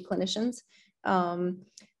 hematology-oncology clinicians.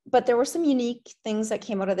 But there were some unique things that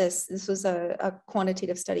came out of this. This was a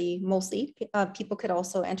quantitative study mostly. People could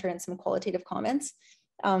also enter in some qualitative comments.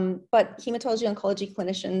 But hematology-oncology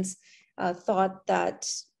clinicians thought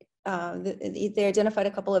that they identified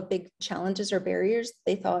a couple of big challenges or barriers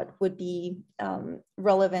they thought would be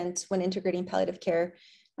relevant when integrating palliative care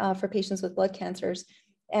for patients with blood cancers.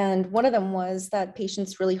 And one of them was that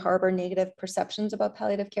patients really harbor negative perceptions about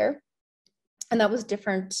palliative care. And that was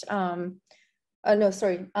different.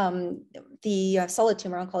 The solid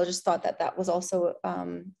tumor oncologist thought that that was also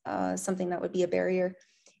something that would be a barrier.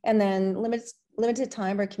 And then limited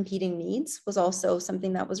time or competing needs was also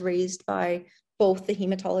something that was raised by both the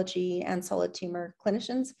hematology and solid tumor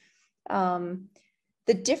clinicians.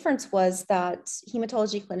 The difference was that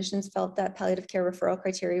hematology clinicians felt that palliative care referral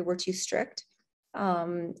criteria were too strict,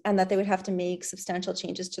 and that they would have to make substantial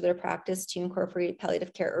changes to their practice to incorporate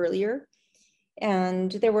palliative care earlier.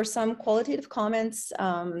 And there were some qualitative comments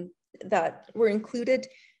that were included,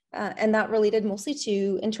 and that related mostly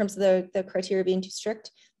to, in terms of the criteria being too strict,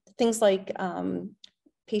 things like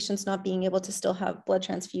patients not being able to still have blood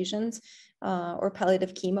transfusions or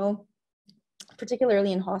palliative chemo,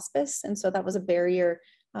 particularly in hospice. And so that was a barrier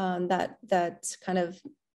that kind of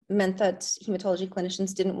meant that hematology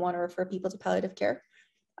clinicians didn't want to refer people to palliative care.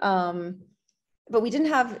 But we didn't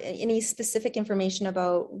have any specific information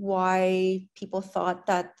about why people thought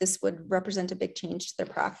that this would represent a big change to their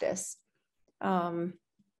practice.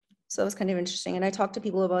 So it was kind of interesting. And I talked to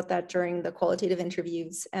people about that during the qualitative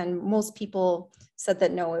interviews, and most people said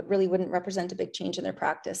that no, it really wouldn't represent a big change in their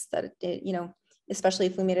practice, that it, especially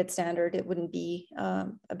if we made it standard, it wouldn't be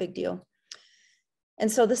a big deal. And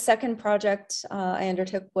so the second project I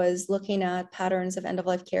undertook was looking at patterns of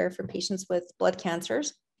end-of-life care for patients with blood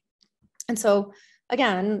cancers. And so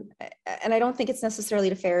again, and I don't think it's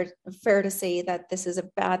necessarily fair to say that this is a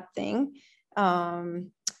bad thing.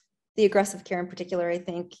 The aggressive care in particular, I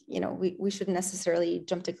think, we shouldn't necessarily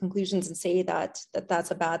jump to conclusions and say that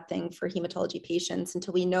that's a bad thing for hematology patients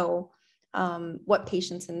until we know what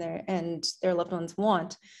patients and their loved ones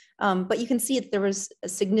want. But you can see that there was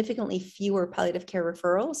significantly fewer palliative care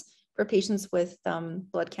referrals for patients with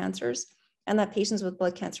blood cancers, and that patients with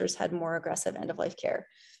blood cancers had more aggressive end-of-life care.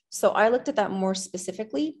 So I looked at that more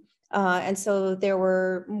specifically. And so there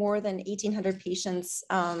were more than 1,800 patients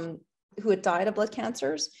who had died of blood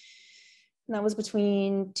cancers. And that was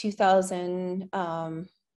between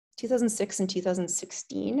 2006 and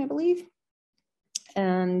 2016, I believe.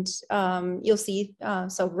 And you'll see,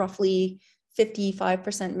 so roughly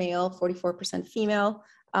 55% male, 44% female,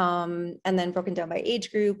 and then broken down by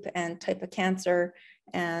age group and type of cancer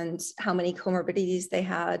and how many comorbidities they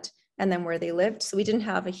had, and then where they lived. So we didn't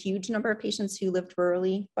have a huge number of patients who lived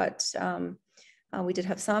rurally, but we did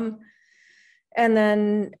have some. And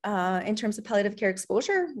then in terms of palliative care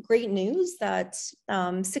exposure, great news that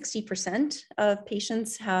 60% of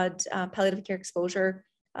patients had palliative care exposure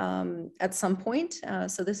at some point.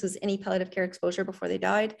 So this is any palliative care exposure before they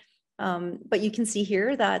died. But you can see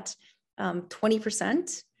here that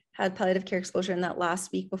 20% had palliative care exposure in that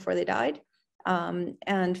last week before they died. And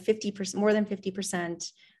 50%, more than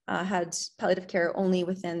 50% had palliative care only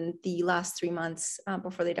within the last 3 months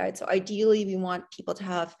before they died. So ideally, we want people to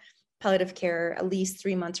have palliative care at least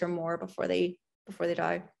 3 months or more before they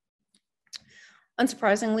die.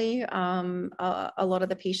 Unsurprisingly, a lot of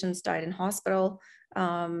the patients died in hospital,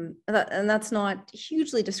 and that's not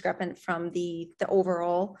hugely discrepant from the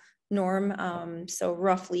overall norm. So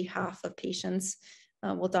roughly half of patients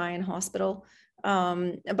will die in hospital.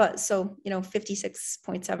 But so,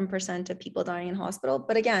 56.7% of people dying in hospital.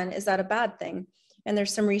 But again, is that a bad thing? And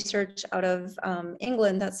there's some research out of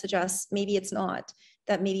England that suggests maybe it's not,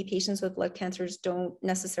 that maybe patients with blood cancers don't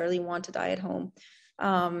necessarily want to die at home.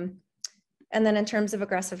 And then in terms of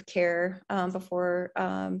aggressive care before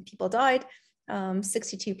people died,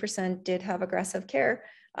 62% did have aggressive care.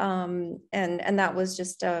 And that was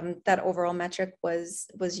just, that overall metric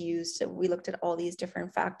was used. So we looked at all these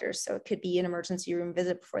different factors. So it could be an emergency room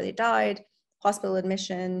visit before they died, hospital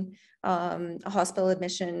admission, a hospital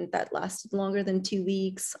admission that lasted longer than 2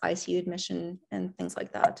 weeks, ICU admission, and things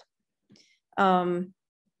like that.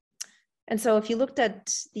 And so if you looked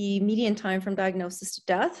at the median time from diagnosis to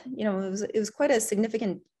death, it was quite a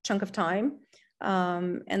significant chunk of time.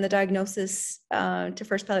 And the diagnosis to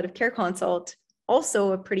first palliative care consult,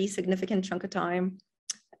 also a pretty significant chunk of time.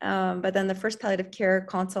 But then the first palliative care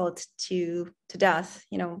consult to death,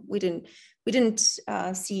 we didn't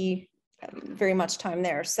see very much time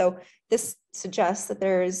there. So this suggests that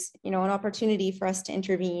there is, an opportunity for us to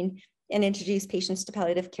intervene and introduce patients to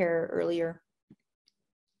palliative care earlier.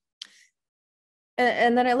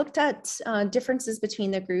 And then I looked at differences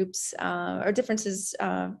between the groups, or differences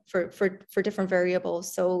for different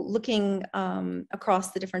variables. So looking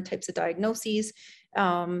across the different types of diagnoses,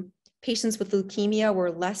 patients with leukemia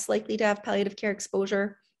were less likely to have palliative care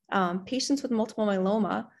exposure. Patients with multiple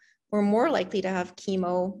myeloma were more likely to have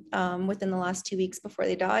chemo within the last 2 weeks before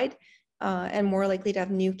they died, and more likely to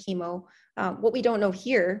have new chemo. What we don't know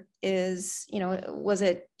here is, was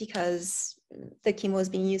it because the chemo was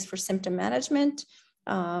being used for symptom management,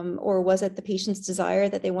 or was it the patient's desire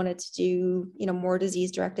that they wanted to do, more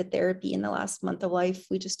disease-directed therapy in the last month of life?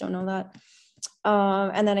 We just don't know that.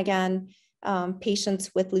 And then again,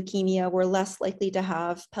 patients with leukemia were less likely to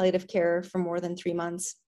have palliative care for more than 3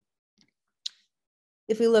 months.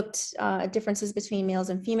 If we looked at differences between males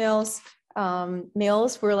and females,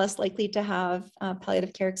 males were less likely to have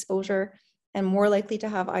palliative care exposure and more likely to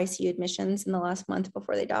have ICU admissions in the last month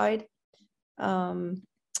before they died. And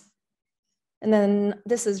then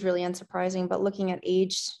this is really unsurprising, but looking at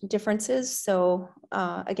age differences. So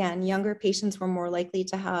again, younger patients were more likely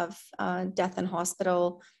to have death in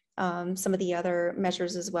hospital, some of the other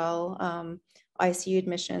measures as well, ICU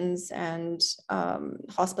admissions and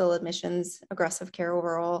hospital admissions, aggressive care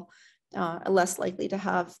overall, less likely to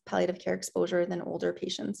have palliative care exposure than older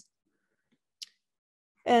patients.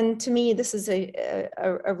 And to me, this is a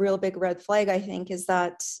real big red flag, I think, is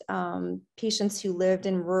that patients who lived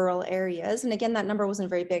in rural areas, and again, that number wasn't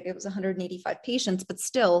very big, it was 185 patients, but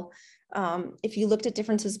still, if you looked at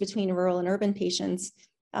differences between rural and urban patients,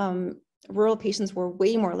 rural patients were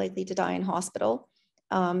way more likely to die in hospital.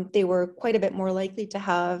 They were quite a bit more likely to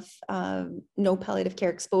have no palliative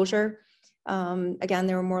care exposure. Again,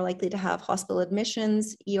 they were more likely to have hospital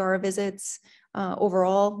admissions, ER visits,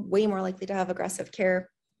 overall, way more likely to have aggressive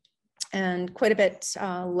care, and quite a bit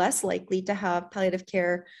less likely to have palliative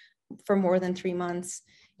care for more than 3 months.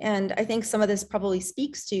 And I think some of this probably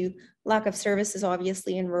speaks to lack of services,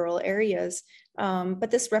 obviously, in rural areas. But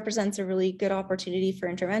this represents a really good opportunity for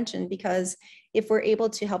intervention, because if we're able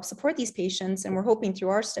to help support these patients, and we're hoping through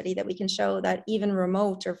our study that we can show that even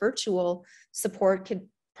remote or virtual support could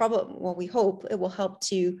probably, well, we hope it will help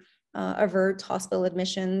to avert hospital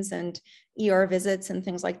admissions and ER visits and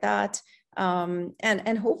things like that,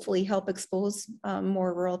 and hopefully help expose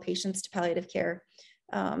more rural patients to palliative care.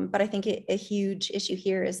 But I think a huge issue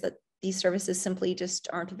here is that these services simply just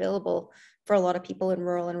aren't available for a lot of people in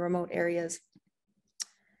rural and remote areas.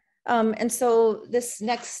 And so this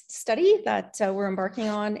next study that we're embarking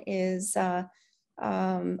on is, first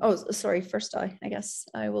I guess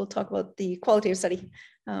I will talk about the qualitative study.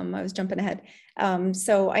 I was jumping ahead.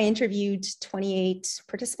 So I interviewed 28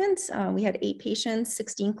 participants. We had 8 patients,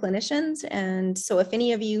 16 clinicians. And so if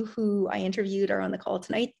any of you who I interviewed are on the call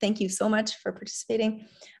tonight, thank you so much for participating.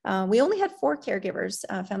 We only had 4 caregivers,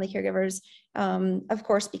 family caregivers. Of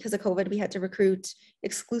course, because of COVID, we had to recruit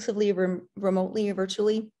exclusively remotely or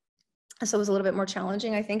virtually. So it was a little bit more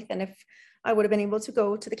challenging, I think, than if I would have been able to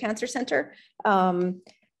go to the cancer center.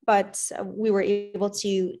 But we were able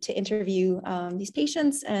to interview these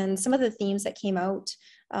patients, and some of the themes that came out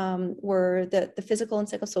were the physical and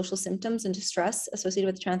psychosocial symptoms and distress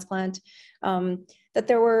associated with transplant, that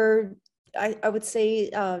there were I would say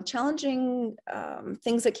challenging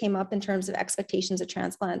things that came up in terms of expectations of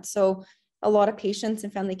transplant. So a lot of patients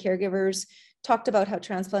and family caregivers talked about how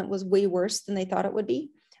transplant was way worse than they thought it would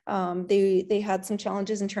be. They had some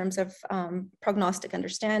challenges in terms of prognostic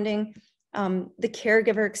understanding. The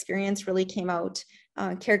caregiver experience really came out.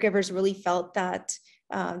 Caregivers really felt that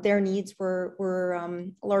their needs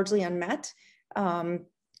were largely unmet. And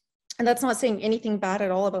that's not saying anything bad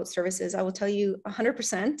at all about services. I will tell you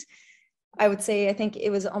 100%. I would say, I think it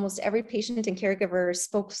was almost every patient and caregiver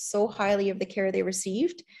spoke so highly of the care they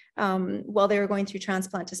received while they were going through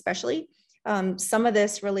transplant, especially. Some of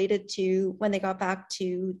this related to when they got back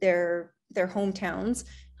to their hometowns,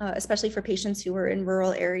 especially for patients who were in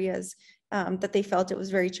rural areas, that they felt it was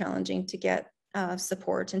very challenging to get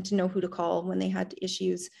support and to know who to call when they had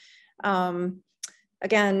issues.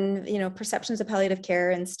 Again, you know, perceptions of palliative care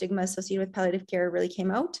and stigma associated with palliative care really came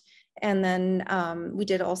out. And then we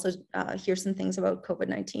did also hear some things about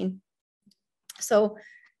COVID-19. So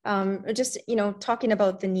just, you know, talking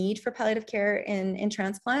about the need for palliative care in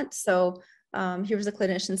transplant. So here was a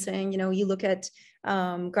clinician saying, you know, you look at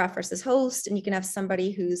graft versus host, and you can have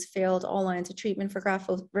somebody who's failed all lines of treatment for graft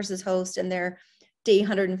versus host, and they're day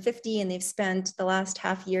 150, and they've spent the last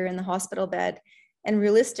half year in the hospital bed. And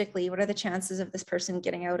realistically, what are the chances of this person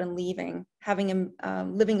getting out and leaving, having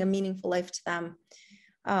living a meaningful life to them?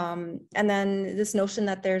 And then this notion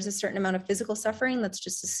that there's a certain amount of physical suffering that's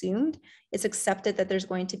just assumed. It's accepted that there's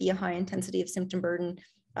going to be a high intensity of symptom burden.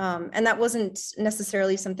 And that wasn't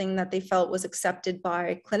necessarily something that they felt was accepted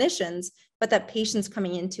by clinicians, but that patients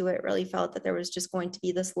coming into it really felt that there was just going to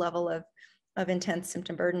be this level of intense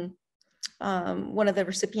symptom burden. One of the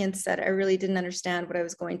recipients said, I really didn't understand what I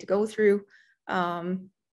was going to go through. And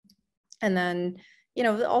then, you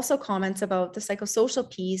know, also comments about the psychosocial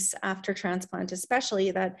piece after transplant,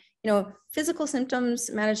 especially that, you know, physical symptoms,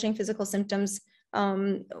 managing physical symptoms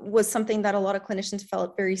was something that a lot of clinicians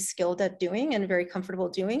felt very skilled at doing and very comfortable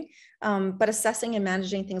doing. But assessing and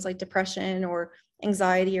managing things like depression or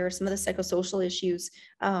anxiety or some of the psychosocial issues,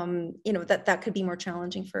 you know, that could be more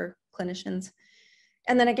challenging for clinicians.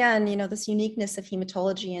 And then again, you know, this uniqueness of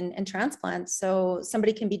hematology and transplant. So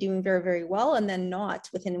somebody can be doing very, very well and then not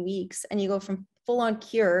within weeks. And you go from full-on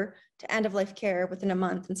cure to end-of-life care within a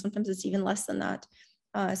month. And sometimes it's even less than that.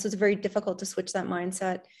 So it's very difficult to switch that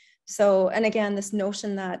mindset. So, and again, this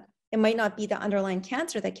notion that it might not be the underlying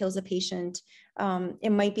cancer that kills a patient.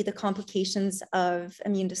 It might be the complications of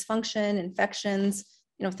immune dysfunction, infections,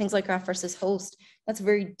 you know, things like graft versus host. That's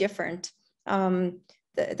very different.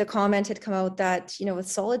 The comment had come out that, you know, with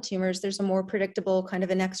solid tumors, there's a more predictable kind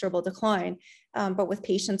of inexorable decline. But with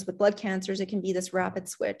patients with blood cancers, it can be this rapid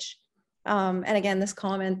switch. And again, this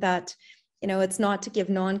comment that, you know, it's not to give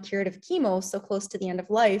non-curative chemo so close to the end of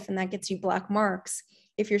life, and that gets you black marks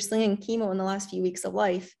if you're slinging chemo in the last few weeks of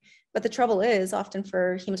life. But the trouble is, often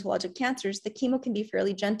for hematologic cancers, the chemo can be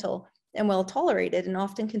fairly gentle and well tolerated and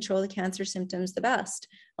often control the cancer symptoms the best.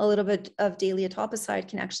 A little bit of daily etoposide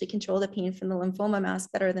can actually control the pain from the lymphoma mass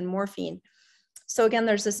better than morphine. So again,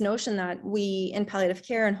 there's this notion that we in palliative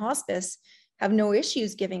care and hospice have no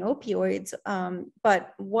issues giving opioids,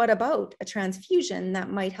 but what about a transfusion that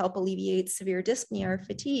might help alleviate severe dyspnea or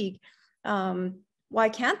fatigue? Why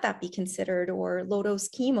can't that be considered? Or low dose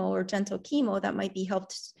chemo or gentle chemo that might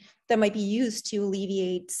be used to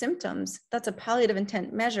alleviate symptoms? That's a palliative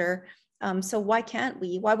intent measure. So why can't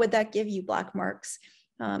we? Why would that give you black marks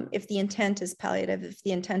if the intent is palliative, if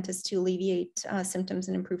the intent is to alleviate symptoms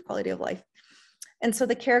and improve quality of life? And so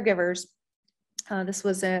the caregivers, this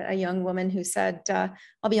was a young woman who said,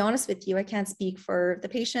 I'll be honest with you, I can't speak for the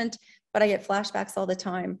patient, but I get flashbacks all the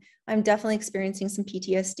time. I'm definitely experiencing some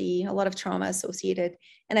PTSD, a lot of trauma associated,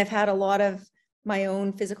 and I've had a lot of my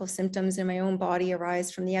own physical symptoms in my own body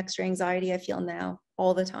arise from the extra anxiety I feel now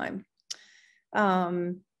all the time.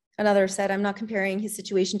 Another said, I'm not comparing his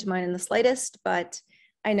situation to mine in the slightest, but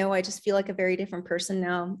I know I just feel like a very different person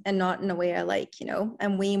now, and not in a way I like, you know.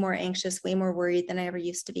 I'm way more anxious, way more worried than I ever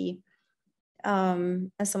used to be.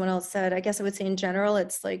 As someone else said, I guess I would say in general,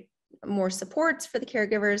 it's like more supports for the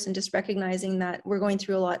caregivers and just recognizing that we're going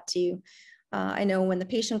through a lot too. I know when the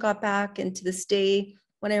patient got back, and to this day,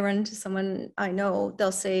 when I run into someone I know,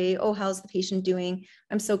 they'll say, oh, how's the patient doing?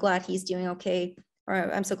 I'm so glad he's doing okay,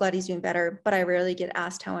 or I'm so glad he's doing better, but I rarely get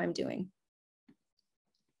asked how I'm doing.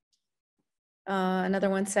 Another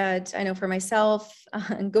one said, I know for myself,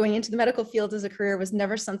 going into the medical field as a career was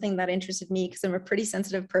never something that interested me because I'm a pretty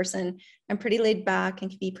sensitive person. I'm pretty laid back and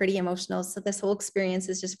can be pretty emotional. So this whole experience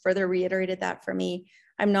has just further reiterated that for me.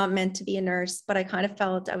 I'm not meant to be a nurse, but I kind of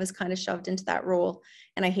felt I was kind of shoved into that role,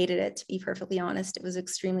 and I hated it, to be perfectly honest. It was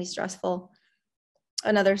extremely stressful.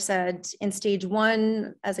 Another said, in stage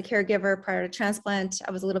 1, as a caregiver prior to transplant,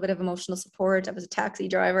 I was a little bit of emotional support. I was a taxi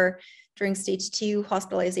driver. During stage 2,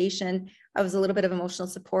 hospitalization, I was a little bit of emotional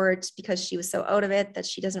support because she was so out of it that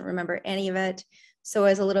she doesn't remember any of it. So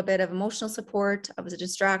as a little bit of emotional support, I was a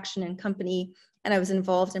distraction and company, and I was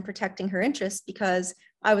involved in protecting her interests because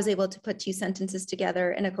I was able to put 2 sentences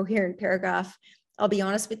together in a coherent paragraph. I'll be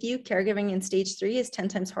honest with you, caregiving in stage 3 is 10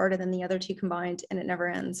 times harder than the other 2 combined, and it never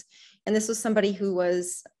ends. And this was somebody who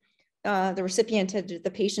was,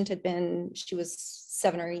 the patient had been, she was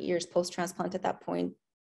 7 or 8 years post-transplant at that point.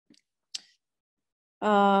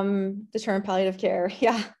 The term palliative care,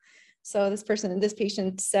 yeah. So this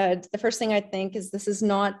patient said, the first thing I think is this is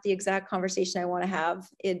not the exact conversation I want to have.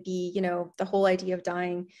 It'd be, the whole idea of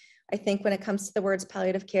dying. I think when it comes to the words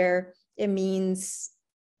palliative care, it means,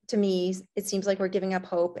 to me, it seems like we're giving up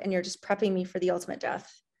hope and you're just prepping me for the ultimate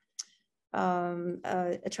death.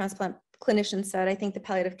 A transplant clinician said, I think the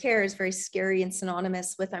palliative care is very scary and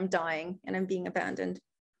synonymous with I'm dying and I'm being abandoned.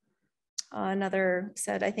 Another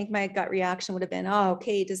said, I think my gut reaction would have been, oh,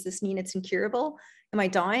 okay, does this mean it's incurable? Am I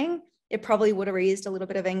dying? It probably would have raised a little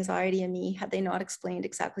bit of anxiety in me had they not explained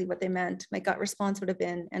exactly what they meant. My gut response would have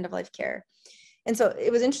been end of life care. And so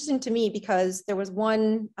it was interesting to me because there was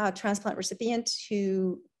one transplant recipient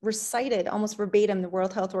who recited almost verbatim the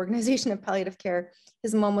World Health Organization of palliative care.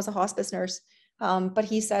 His mom was a hospice nurse, but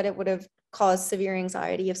he said it would have caused severe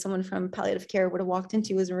anxiety if someone from palliative care would have walked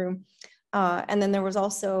into his room. And then there was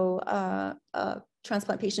also a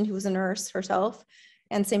transplant patient who was a nurse herself.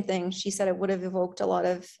 And same thing, she said it would have evoked a lot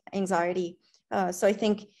of anxiety. So I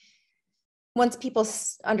think once people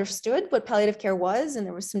understood what palliative care was and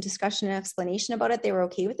there was some discussion and explanation about it, they were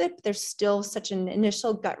okay with it. But there's still such an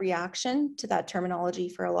initial gut reaction to that terminology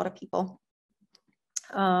for a lot of people.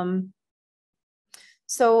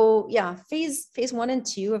 So yeah, phase 1 and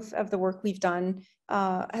 2 of the work we've done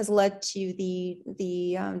has led to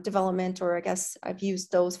the development, or I guess I've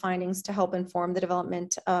used those findings to help inform the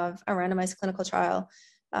development of a randomized clinical trial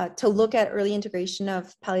to look at early integration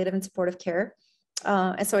of palliative and supportive care.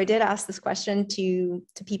 And so I did ask this question to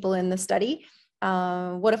people in the study.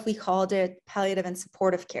 What if we called it palliative and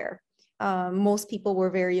supportive care? Most people were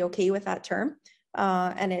very okay with that term,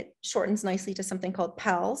 and it shortens nicely to something called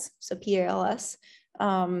PALS, so PALS.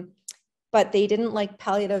 But they didn't like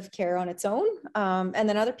palliative care on its own. And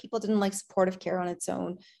then other people didn't like supportive care on its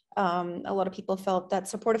own. A lot of people felt that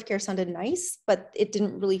supportive care sounded nice, but it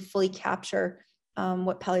didn't really fully capture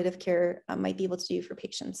what palliative care might be able to do for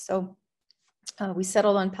patients. So we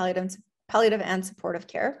settled on palliative and supportive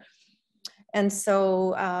care. And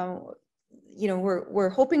so, we're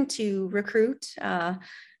hoping to recruit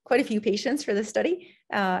quite a few patients for this study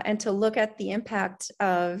and to look at the impact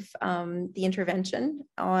of the intervention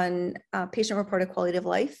on patient-reported quality of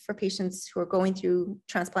life for patients who are going through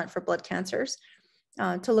transplant for blood cancers,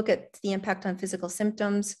 to look at the impact on physical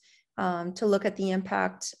symptoms, to look at the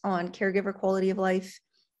impact on caregiver quality of life,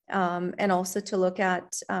 and also to look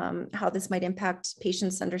at how this might impact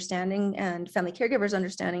patients' understanding and family caregivers'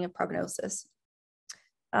 understanding of prognosis.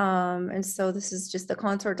 And so this is just the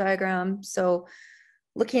contour diagram. So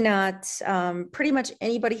looking at pretty much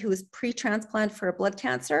anybody who is pre-transplant for a blood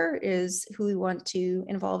cancer is who we want to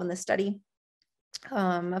involve in the study.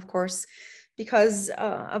 Of course, because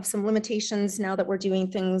of some limitations now that we're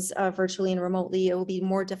doing things virtually and remotely, it will be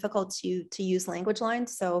more difficult to use language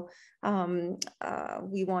lines. So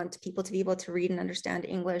we want people to be able to read and understand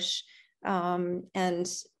English. And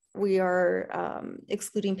we are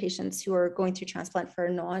excluding patients who are going through transplant for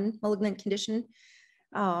a non-malignant condition.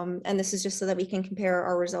 And this is just so that we can compare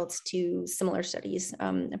our results to similar studies,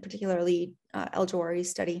 particularly El-Jawari's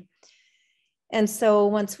study. And so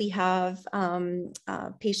once we have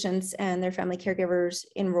patients and their family caregivers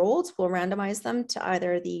enrolled, we'll randomize them to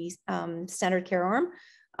either the standard care arm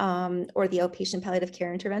or the outpatient palliative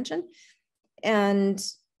care intervention. And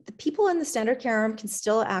the people in the standard care arm can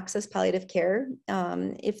still access palliative care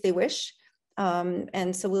if they wish.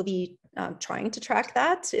 And so we'll be trying to track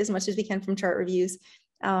that as much as we can from chart reviews.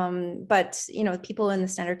 But people in the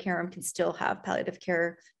standard care arm can still have palliative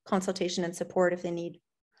care consultation and support if they need.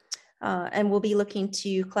 And we'll be looking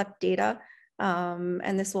to collect data,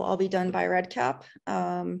 and this will all be done by REDCap.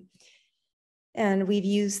 And we've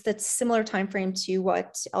used that similar timeframe to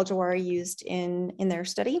what El-Jawari used in their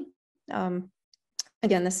study.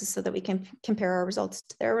 Again, this is so that we can compare our results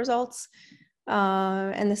to their results.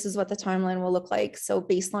 And this is what the timeline will look like. So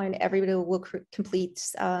baseline, everybody will complete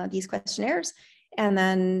these questionnaires. And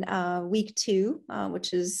then week 2,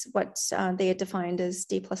 which is what they had defined as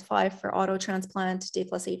day +5 for auto transplant, day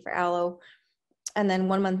 +8 for allo. and then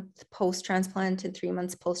 1 month post-transplant and 3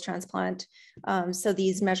 months post-transplant. So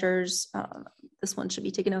these measures, this one should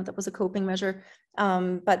be taken out, that was a coping measure,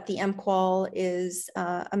 but the MQual is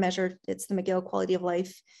a measure, it's the McGill Quality of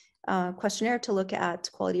Life questionnaire to look at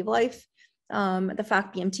quality of life. The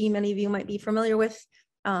FACT-BMT, many of you might be familiar with.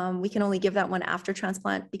 We can only give that one after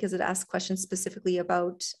transplant because it asks questions specifically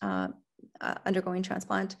about undergoing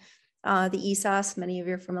transplant. The ESAS, many of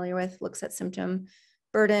you are familiar with, looks at symptom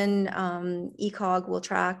burden. ECOG will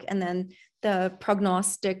track, and then the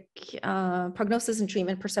prognosis and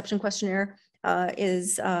treatment perception questionnaire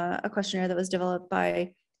is a questionnaire that was developed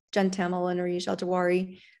by Jen Tamil and Arish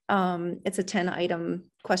Al-Dawari. It's a 10-item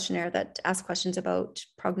questionnaire that asks questions about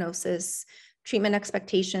prognosis, treatment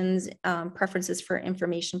expectations, preferences for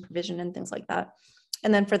information provision, and things like that.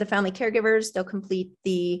 And then for the family caregivers, they'll complete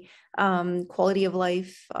the quality of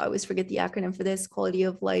life. I always forget the acronym for this, quality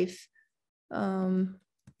of life.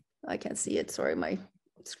 I can't see it, sorry, my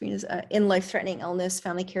screen is in life-threatening illness,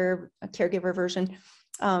 family caregiver version.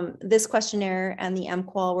 This questionnaire and the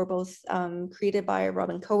MQual were both created by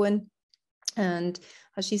Robin Cohen, and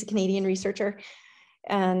she's a Canadian researcher.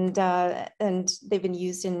 And they've been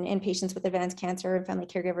used in patients with advanced cancer and family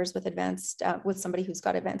caregivers with with somebody who's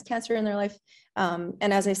got advanced cancer in their life.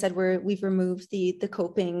 And as I said, we've removed the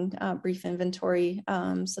coping brief inventory.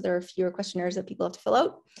 So there are fewer questionnaires that people have to fill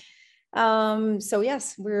out. So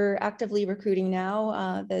yes, we're actively recruiting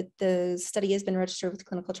now. The study has been registered with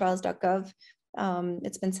clinicaltrials.gov.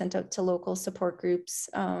 It's been sent out to local support groups,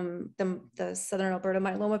 the Southern Alberta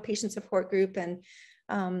Myeloma Patient Support Group, and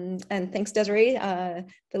thanks, Desiree, the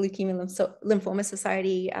Leukemia Lymphoma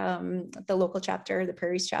Society, the local chapter, the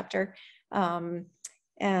Prairies chapter.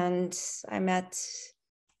 And I met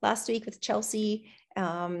last week with Chelsea,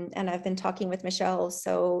 and I've been talking with Michelle.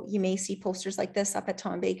 So you may see posters like this up at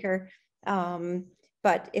Tom Baker.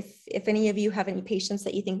 But if any of you have any patients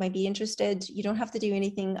that you think might be interested, you don't have to do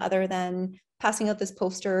anything other than passing out this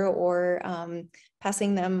poster or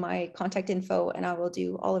passing them my contact info, and I will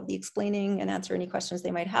do all of the explaining and answer any questions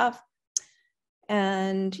they might have.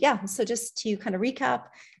 And yeah, so just to kind of recap,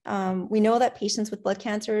 we know that patients with blood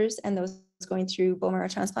cancers and those going through bone marrow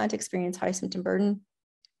transplant experience high symptom burden.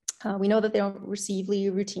 We know that they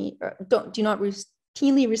don't do not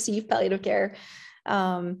routinely receive palliative care.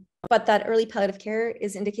 But that early palliative care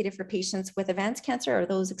is indicated for patients with advanced cancer or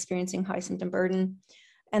those experiencing high symptom burden.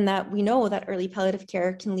 And that we know that early palliative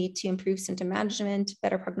care can lead to improved symptom management,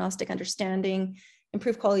 better prognostic understanding,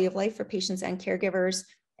 improved quality of life for patients and caregivers,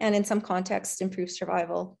 and in some contexts, improved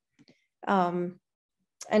survival.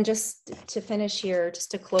 And just to finish here,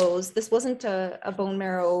 just to close, this wasn't a bone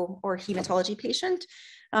marrow or hematology patient,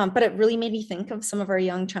 but it really made me think of some of our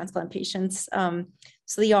young transplant patients.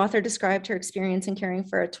 So the author described her experience in caring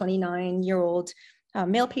for a 29-year-old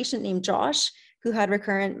male patient named Josh, who had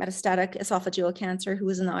recurrent metastatic esophageal cancer, who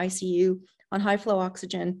was in the ICU on high flow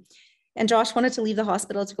oxygen. And Josh wanted to leave the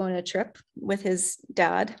hospital to go on a trip with his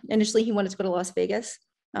dad. Initially, he wanted to go to Las Vegas,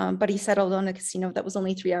 but he settled on a casino that was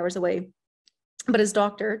only 3 hours away. But his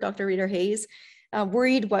doctor, Dr. Rita Hayes,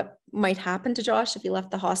 worried what might happen to Josh if he left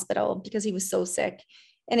the hospital because he was so sick.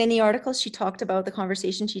 And in the article, she talked about the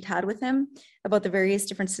conversation she'd had with him about the various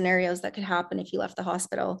different scenarios that could happen if he left the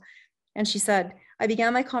hospital. And she said, I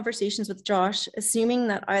began my conversations with Josh, assuming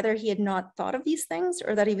that either he had not thought of these things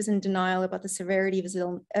or that he was in denial about the severity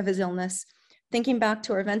of his illness. Thinking back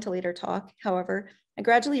to our ventilator talk, however, I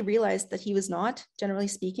gradually realized that he was not, generally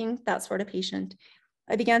speaking, that sort of patient.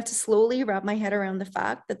 I began to slowly wrap my head around the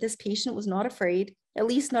fact that this patient was not afraid, at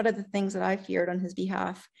least not of the things that I feared on his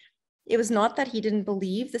behalf. It was not that he didn't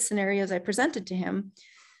believe the scenarios I presented to him.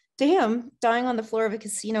 To him, dying on the floor of a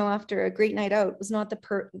casino after a great night out was not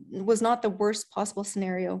the worst possible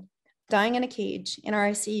scenario. Dying in a cage in our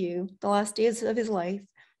ICU, the last days of his life,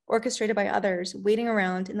 orchestrated by others, waiting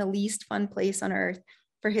around in the least fun place on earth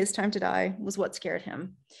for his time to die, was what scared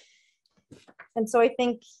him. And so I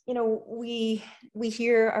think, we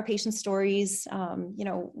hear our patients' stories,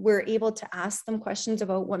 we're able to ask them questions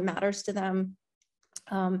about what matters to them.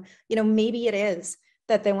 Maybe it is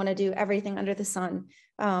that they want to do everything under the sun.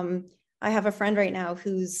 I have a friend right now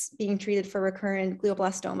who's being treated for recurrent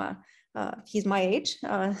glioblastoma. He's my age,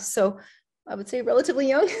 so I would say relatively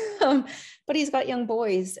young, but he's got young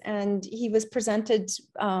boys, and he was presented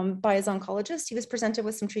by his oncologist. He was presented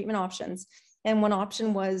with some treatment options. And one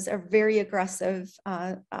option was a very aggressive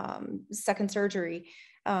second surgery.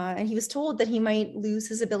 And he was told that he might lose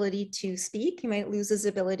his ability to speak. He might lose his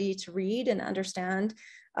ability to read and understand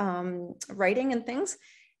writing and things.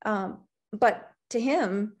 But to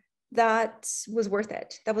him, that was worth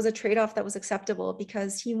it. That was a trade-off that was acceptable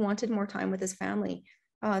because he wanted more time with his family.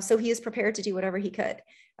 So he is prepared to do whatever he could.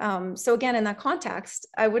 So again, in that context,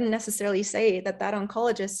 I wouldn't necessarily say that that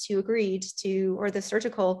oncologist who agreed to, or the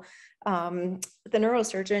surgical, the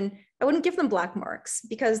neurosurgeon, I wouldn't give them black marks,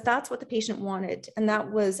 because that's what the patient wanted, and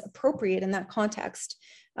that was appropriate in that context.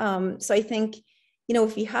 So I think, you know,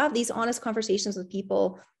 if we have these honest conversations with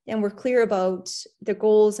people and we're clear about their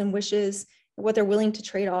goals and wishes, what they're willing to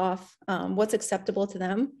trade off, what's acceptable to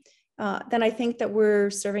them, then I think that we're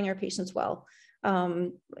serving our patients well.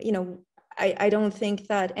 You know, I don't think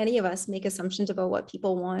that any of us make assumptions about what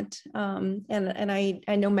people want. And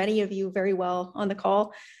I know many of you very well on the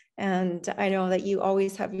call, and I know that you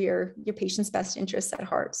always have your patient's best interests at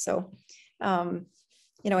heart. So,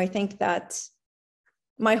 you know, I think that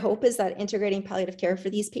my hope is that integrating palliative care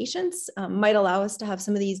for these patients might allow us to have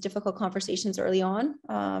some of these difficult conversations early on,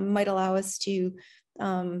 might allow us to,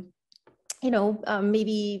 you know,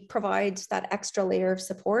 maybe provide that extra layer of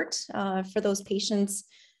support for those patients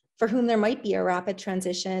for whom there might be a rapid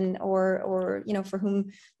transition, or you know, for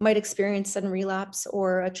whom might experience sudden relapse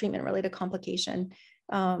or a treatment-related complication.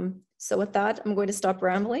 So with that, I'm going to stop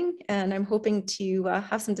rambling, and I'm hoping to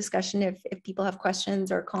have some discussion if people have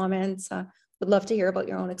questions or comments. Would love to hear about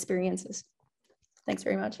your own experiences. Thanks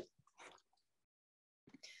very much.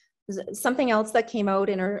 Something else that came out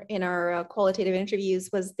in our qualitative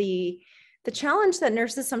interviews was the challenge that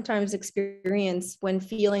nurses sometimes experience when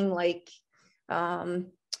feeling like,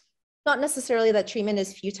 not necessarily that treatment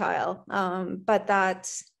is futile, but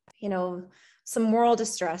that, you know, some moral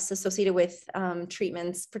distress associated with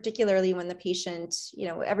treatments, particularly when the patient, you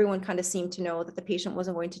know, everyone kind of seemed to know that the patient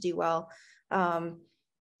wasn't going to do well.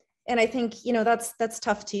 And I think, you know, that's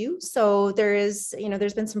tough too. So there is, you know,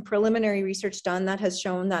 there's been some preliminary research done that has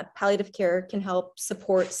shown that palliative care can help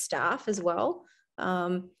support staff as well.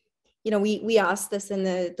 You know, we asked this in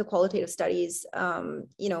the qualitative studies,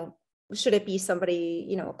 you know, should it be somebody,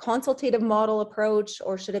 you know, a consultative model approach,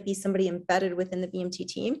 or should it be somebody embedded within the BMT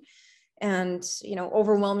team? And, you know,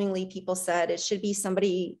 overwhelmingly people said it should be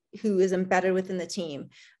somebody who is embedded within the team.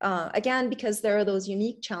 Again, because there are those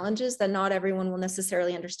unique challenges that not everyone will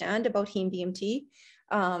necessarily understand about heme BMT,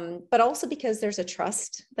 but also because there's a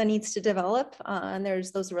trust that needs to develop, and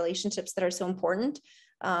there's those relationships that are so important.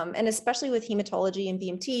 And especially with hematology and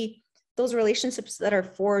BMT, those relationships that are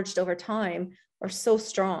forged over time are so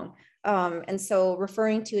strong. And so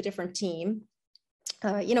referring to a different team,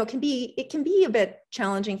 you know, it can be a bit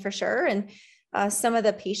challenging for sure. And some of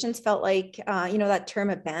the patients felt like, you know, that term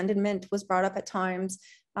abandonment was brought up at times.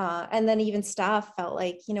 And then even staff felt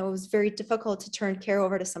like, you know, it was very difficult to turn care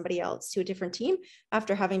over to somebody else, to a different team,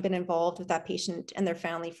 after having been involved with that patient and their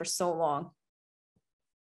family for so long.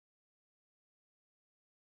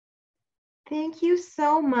 Thank you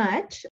so much.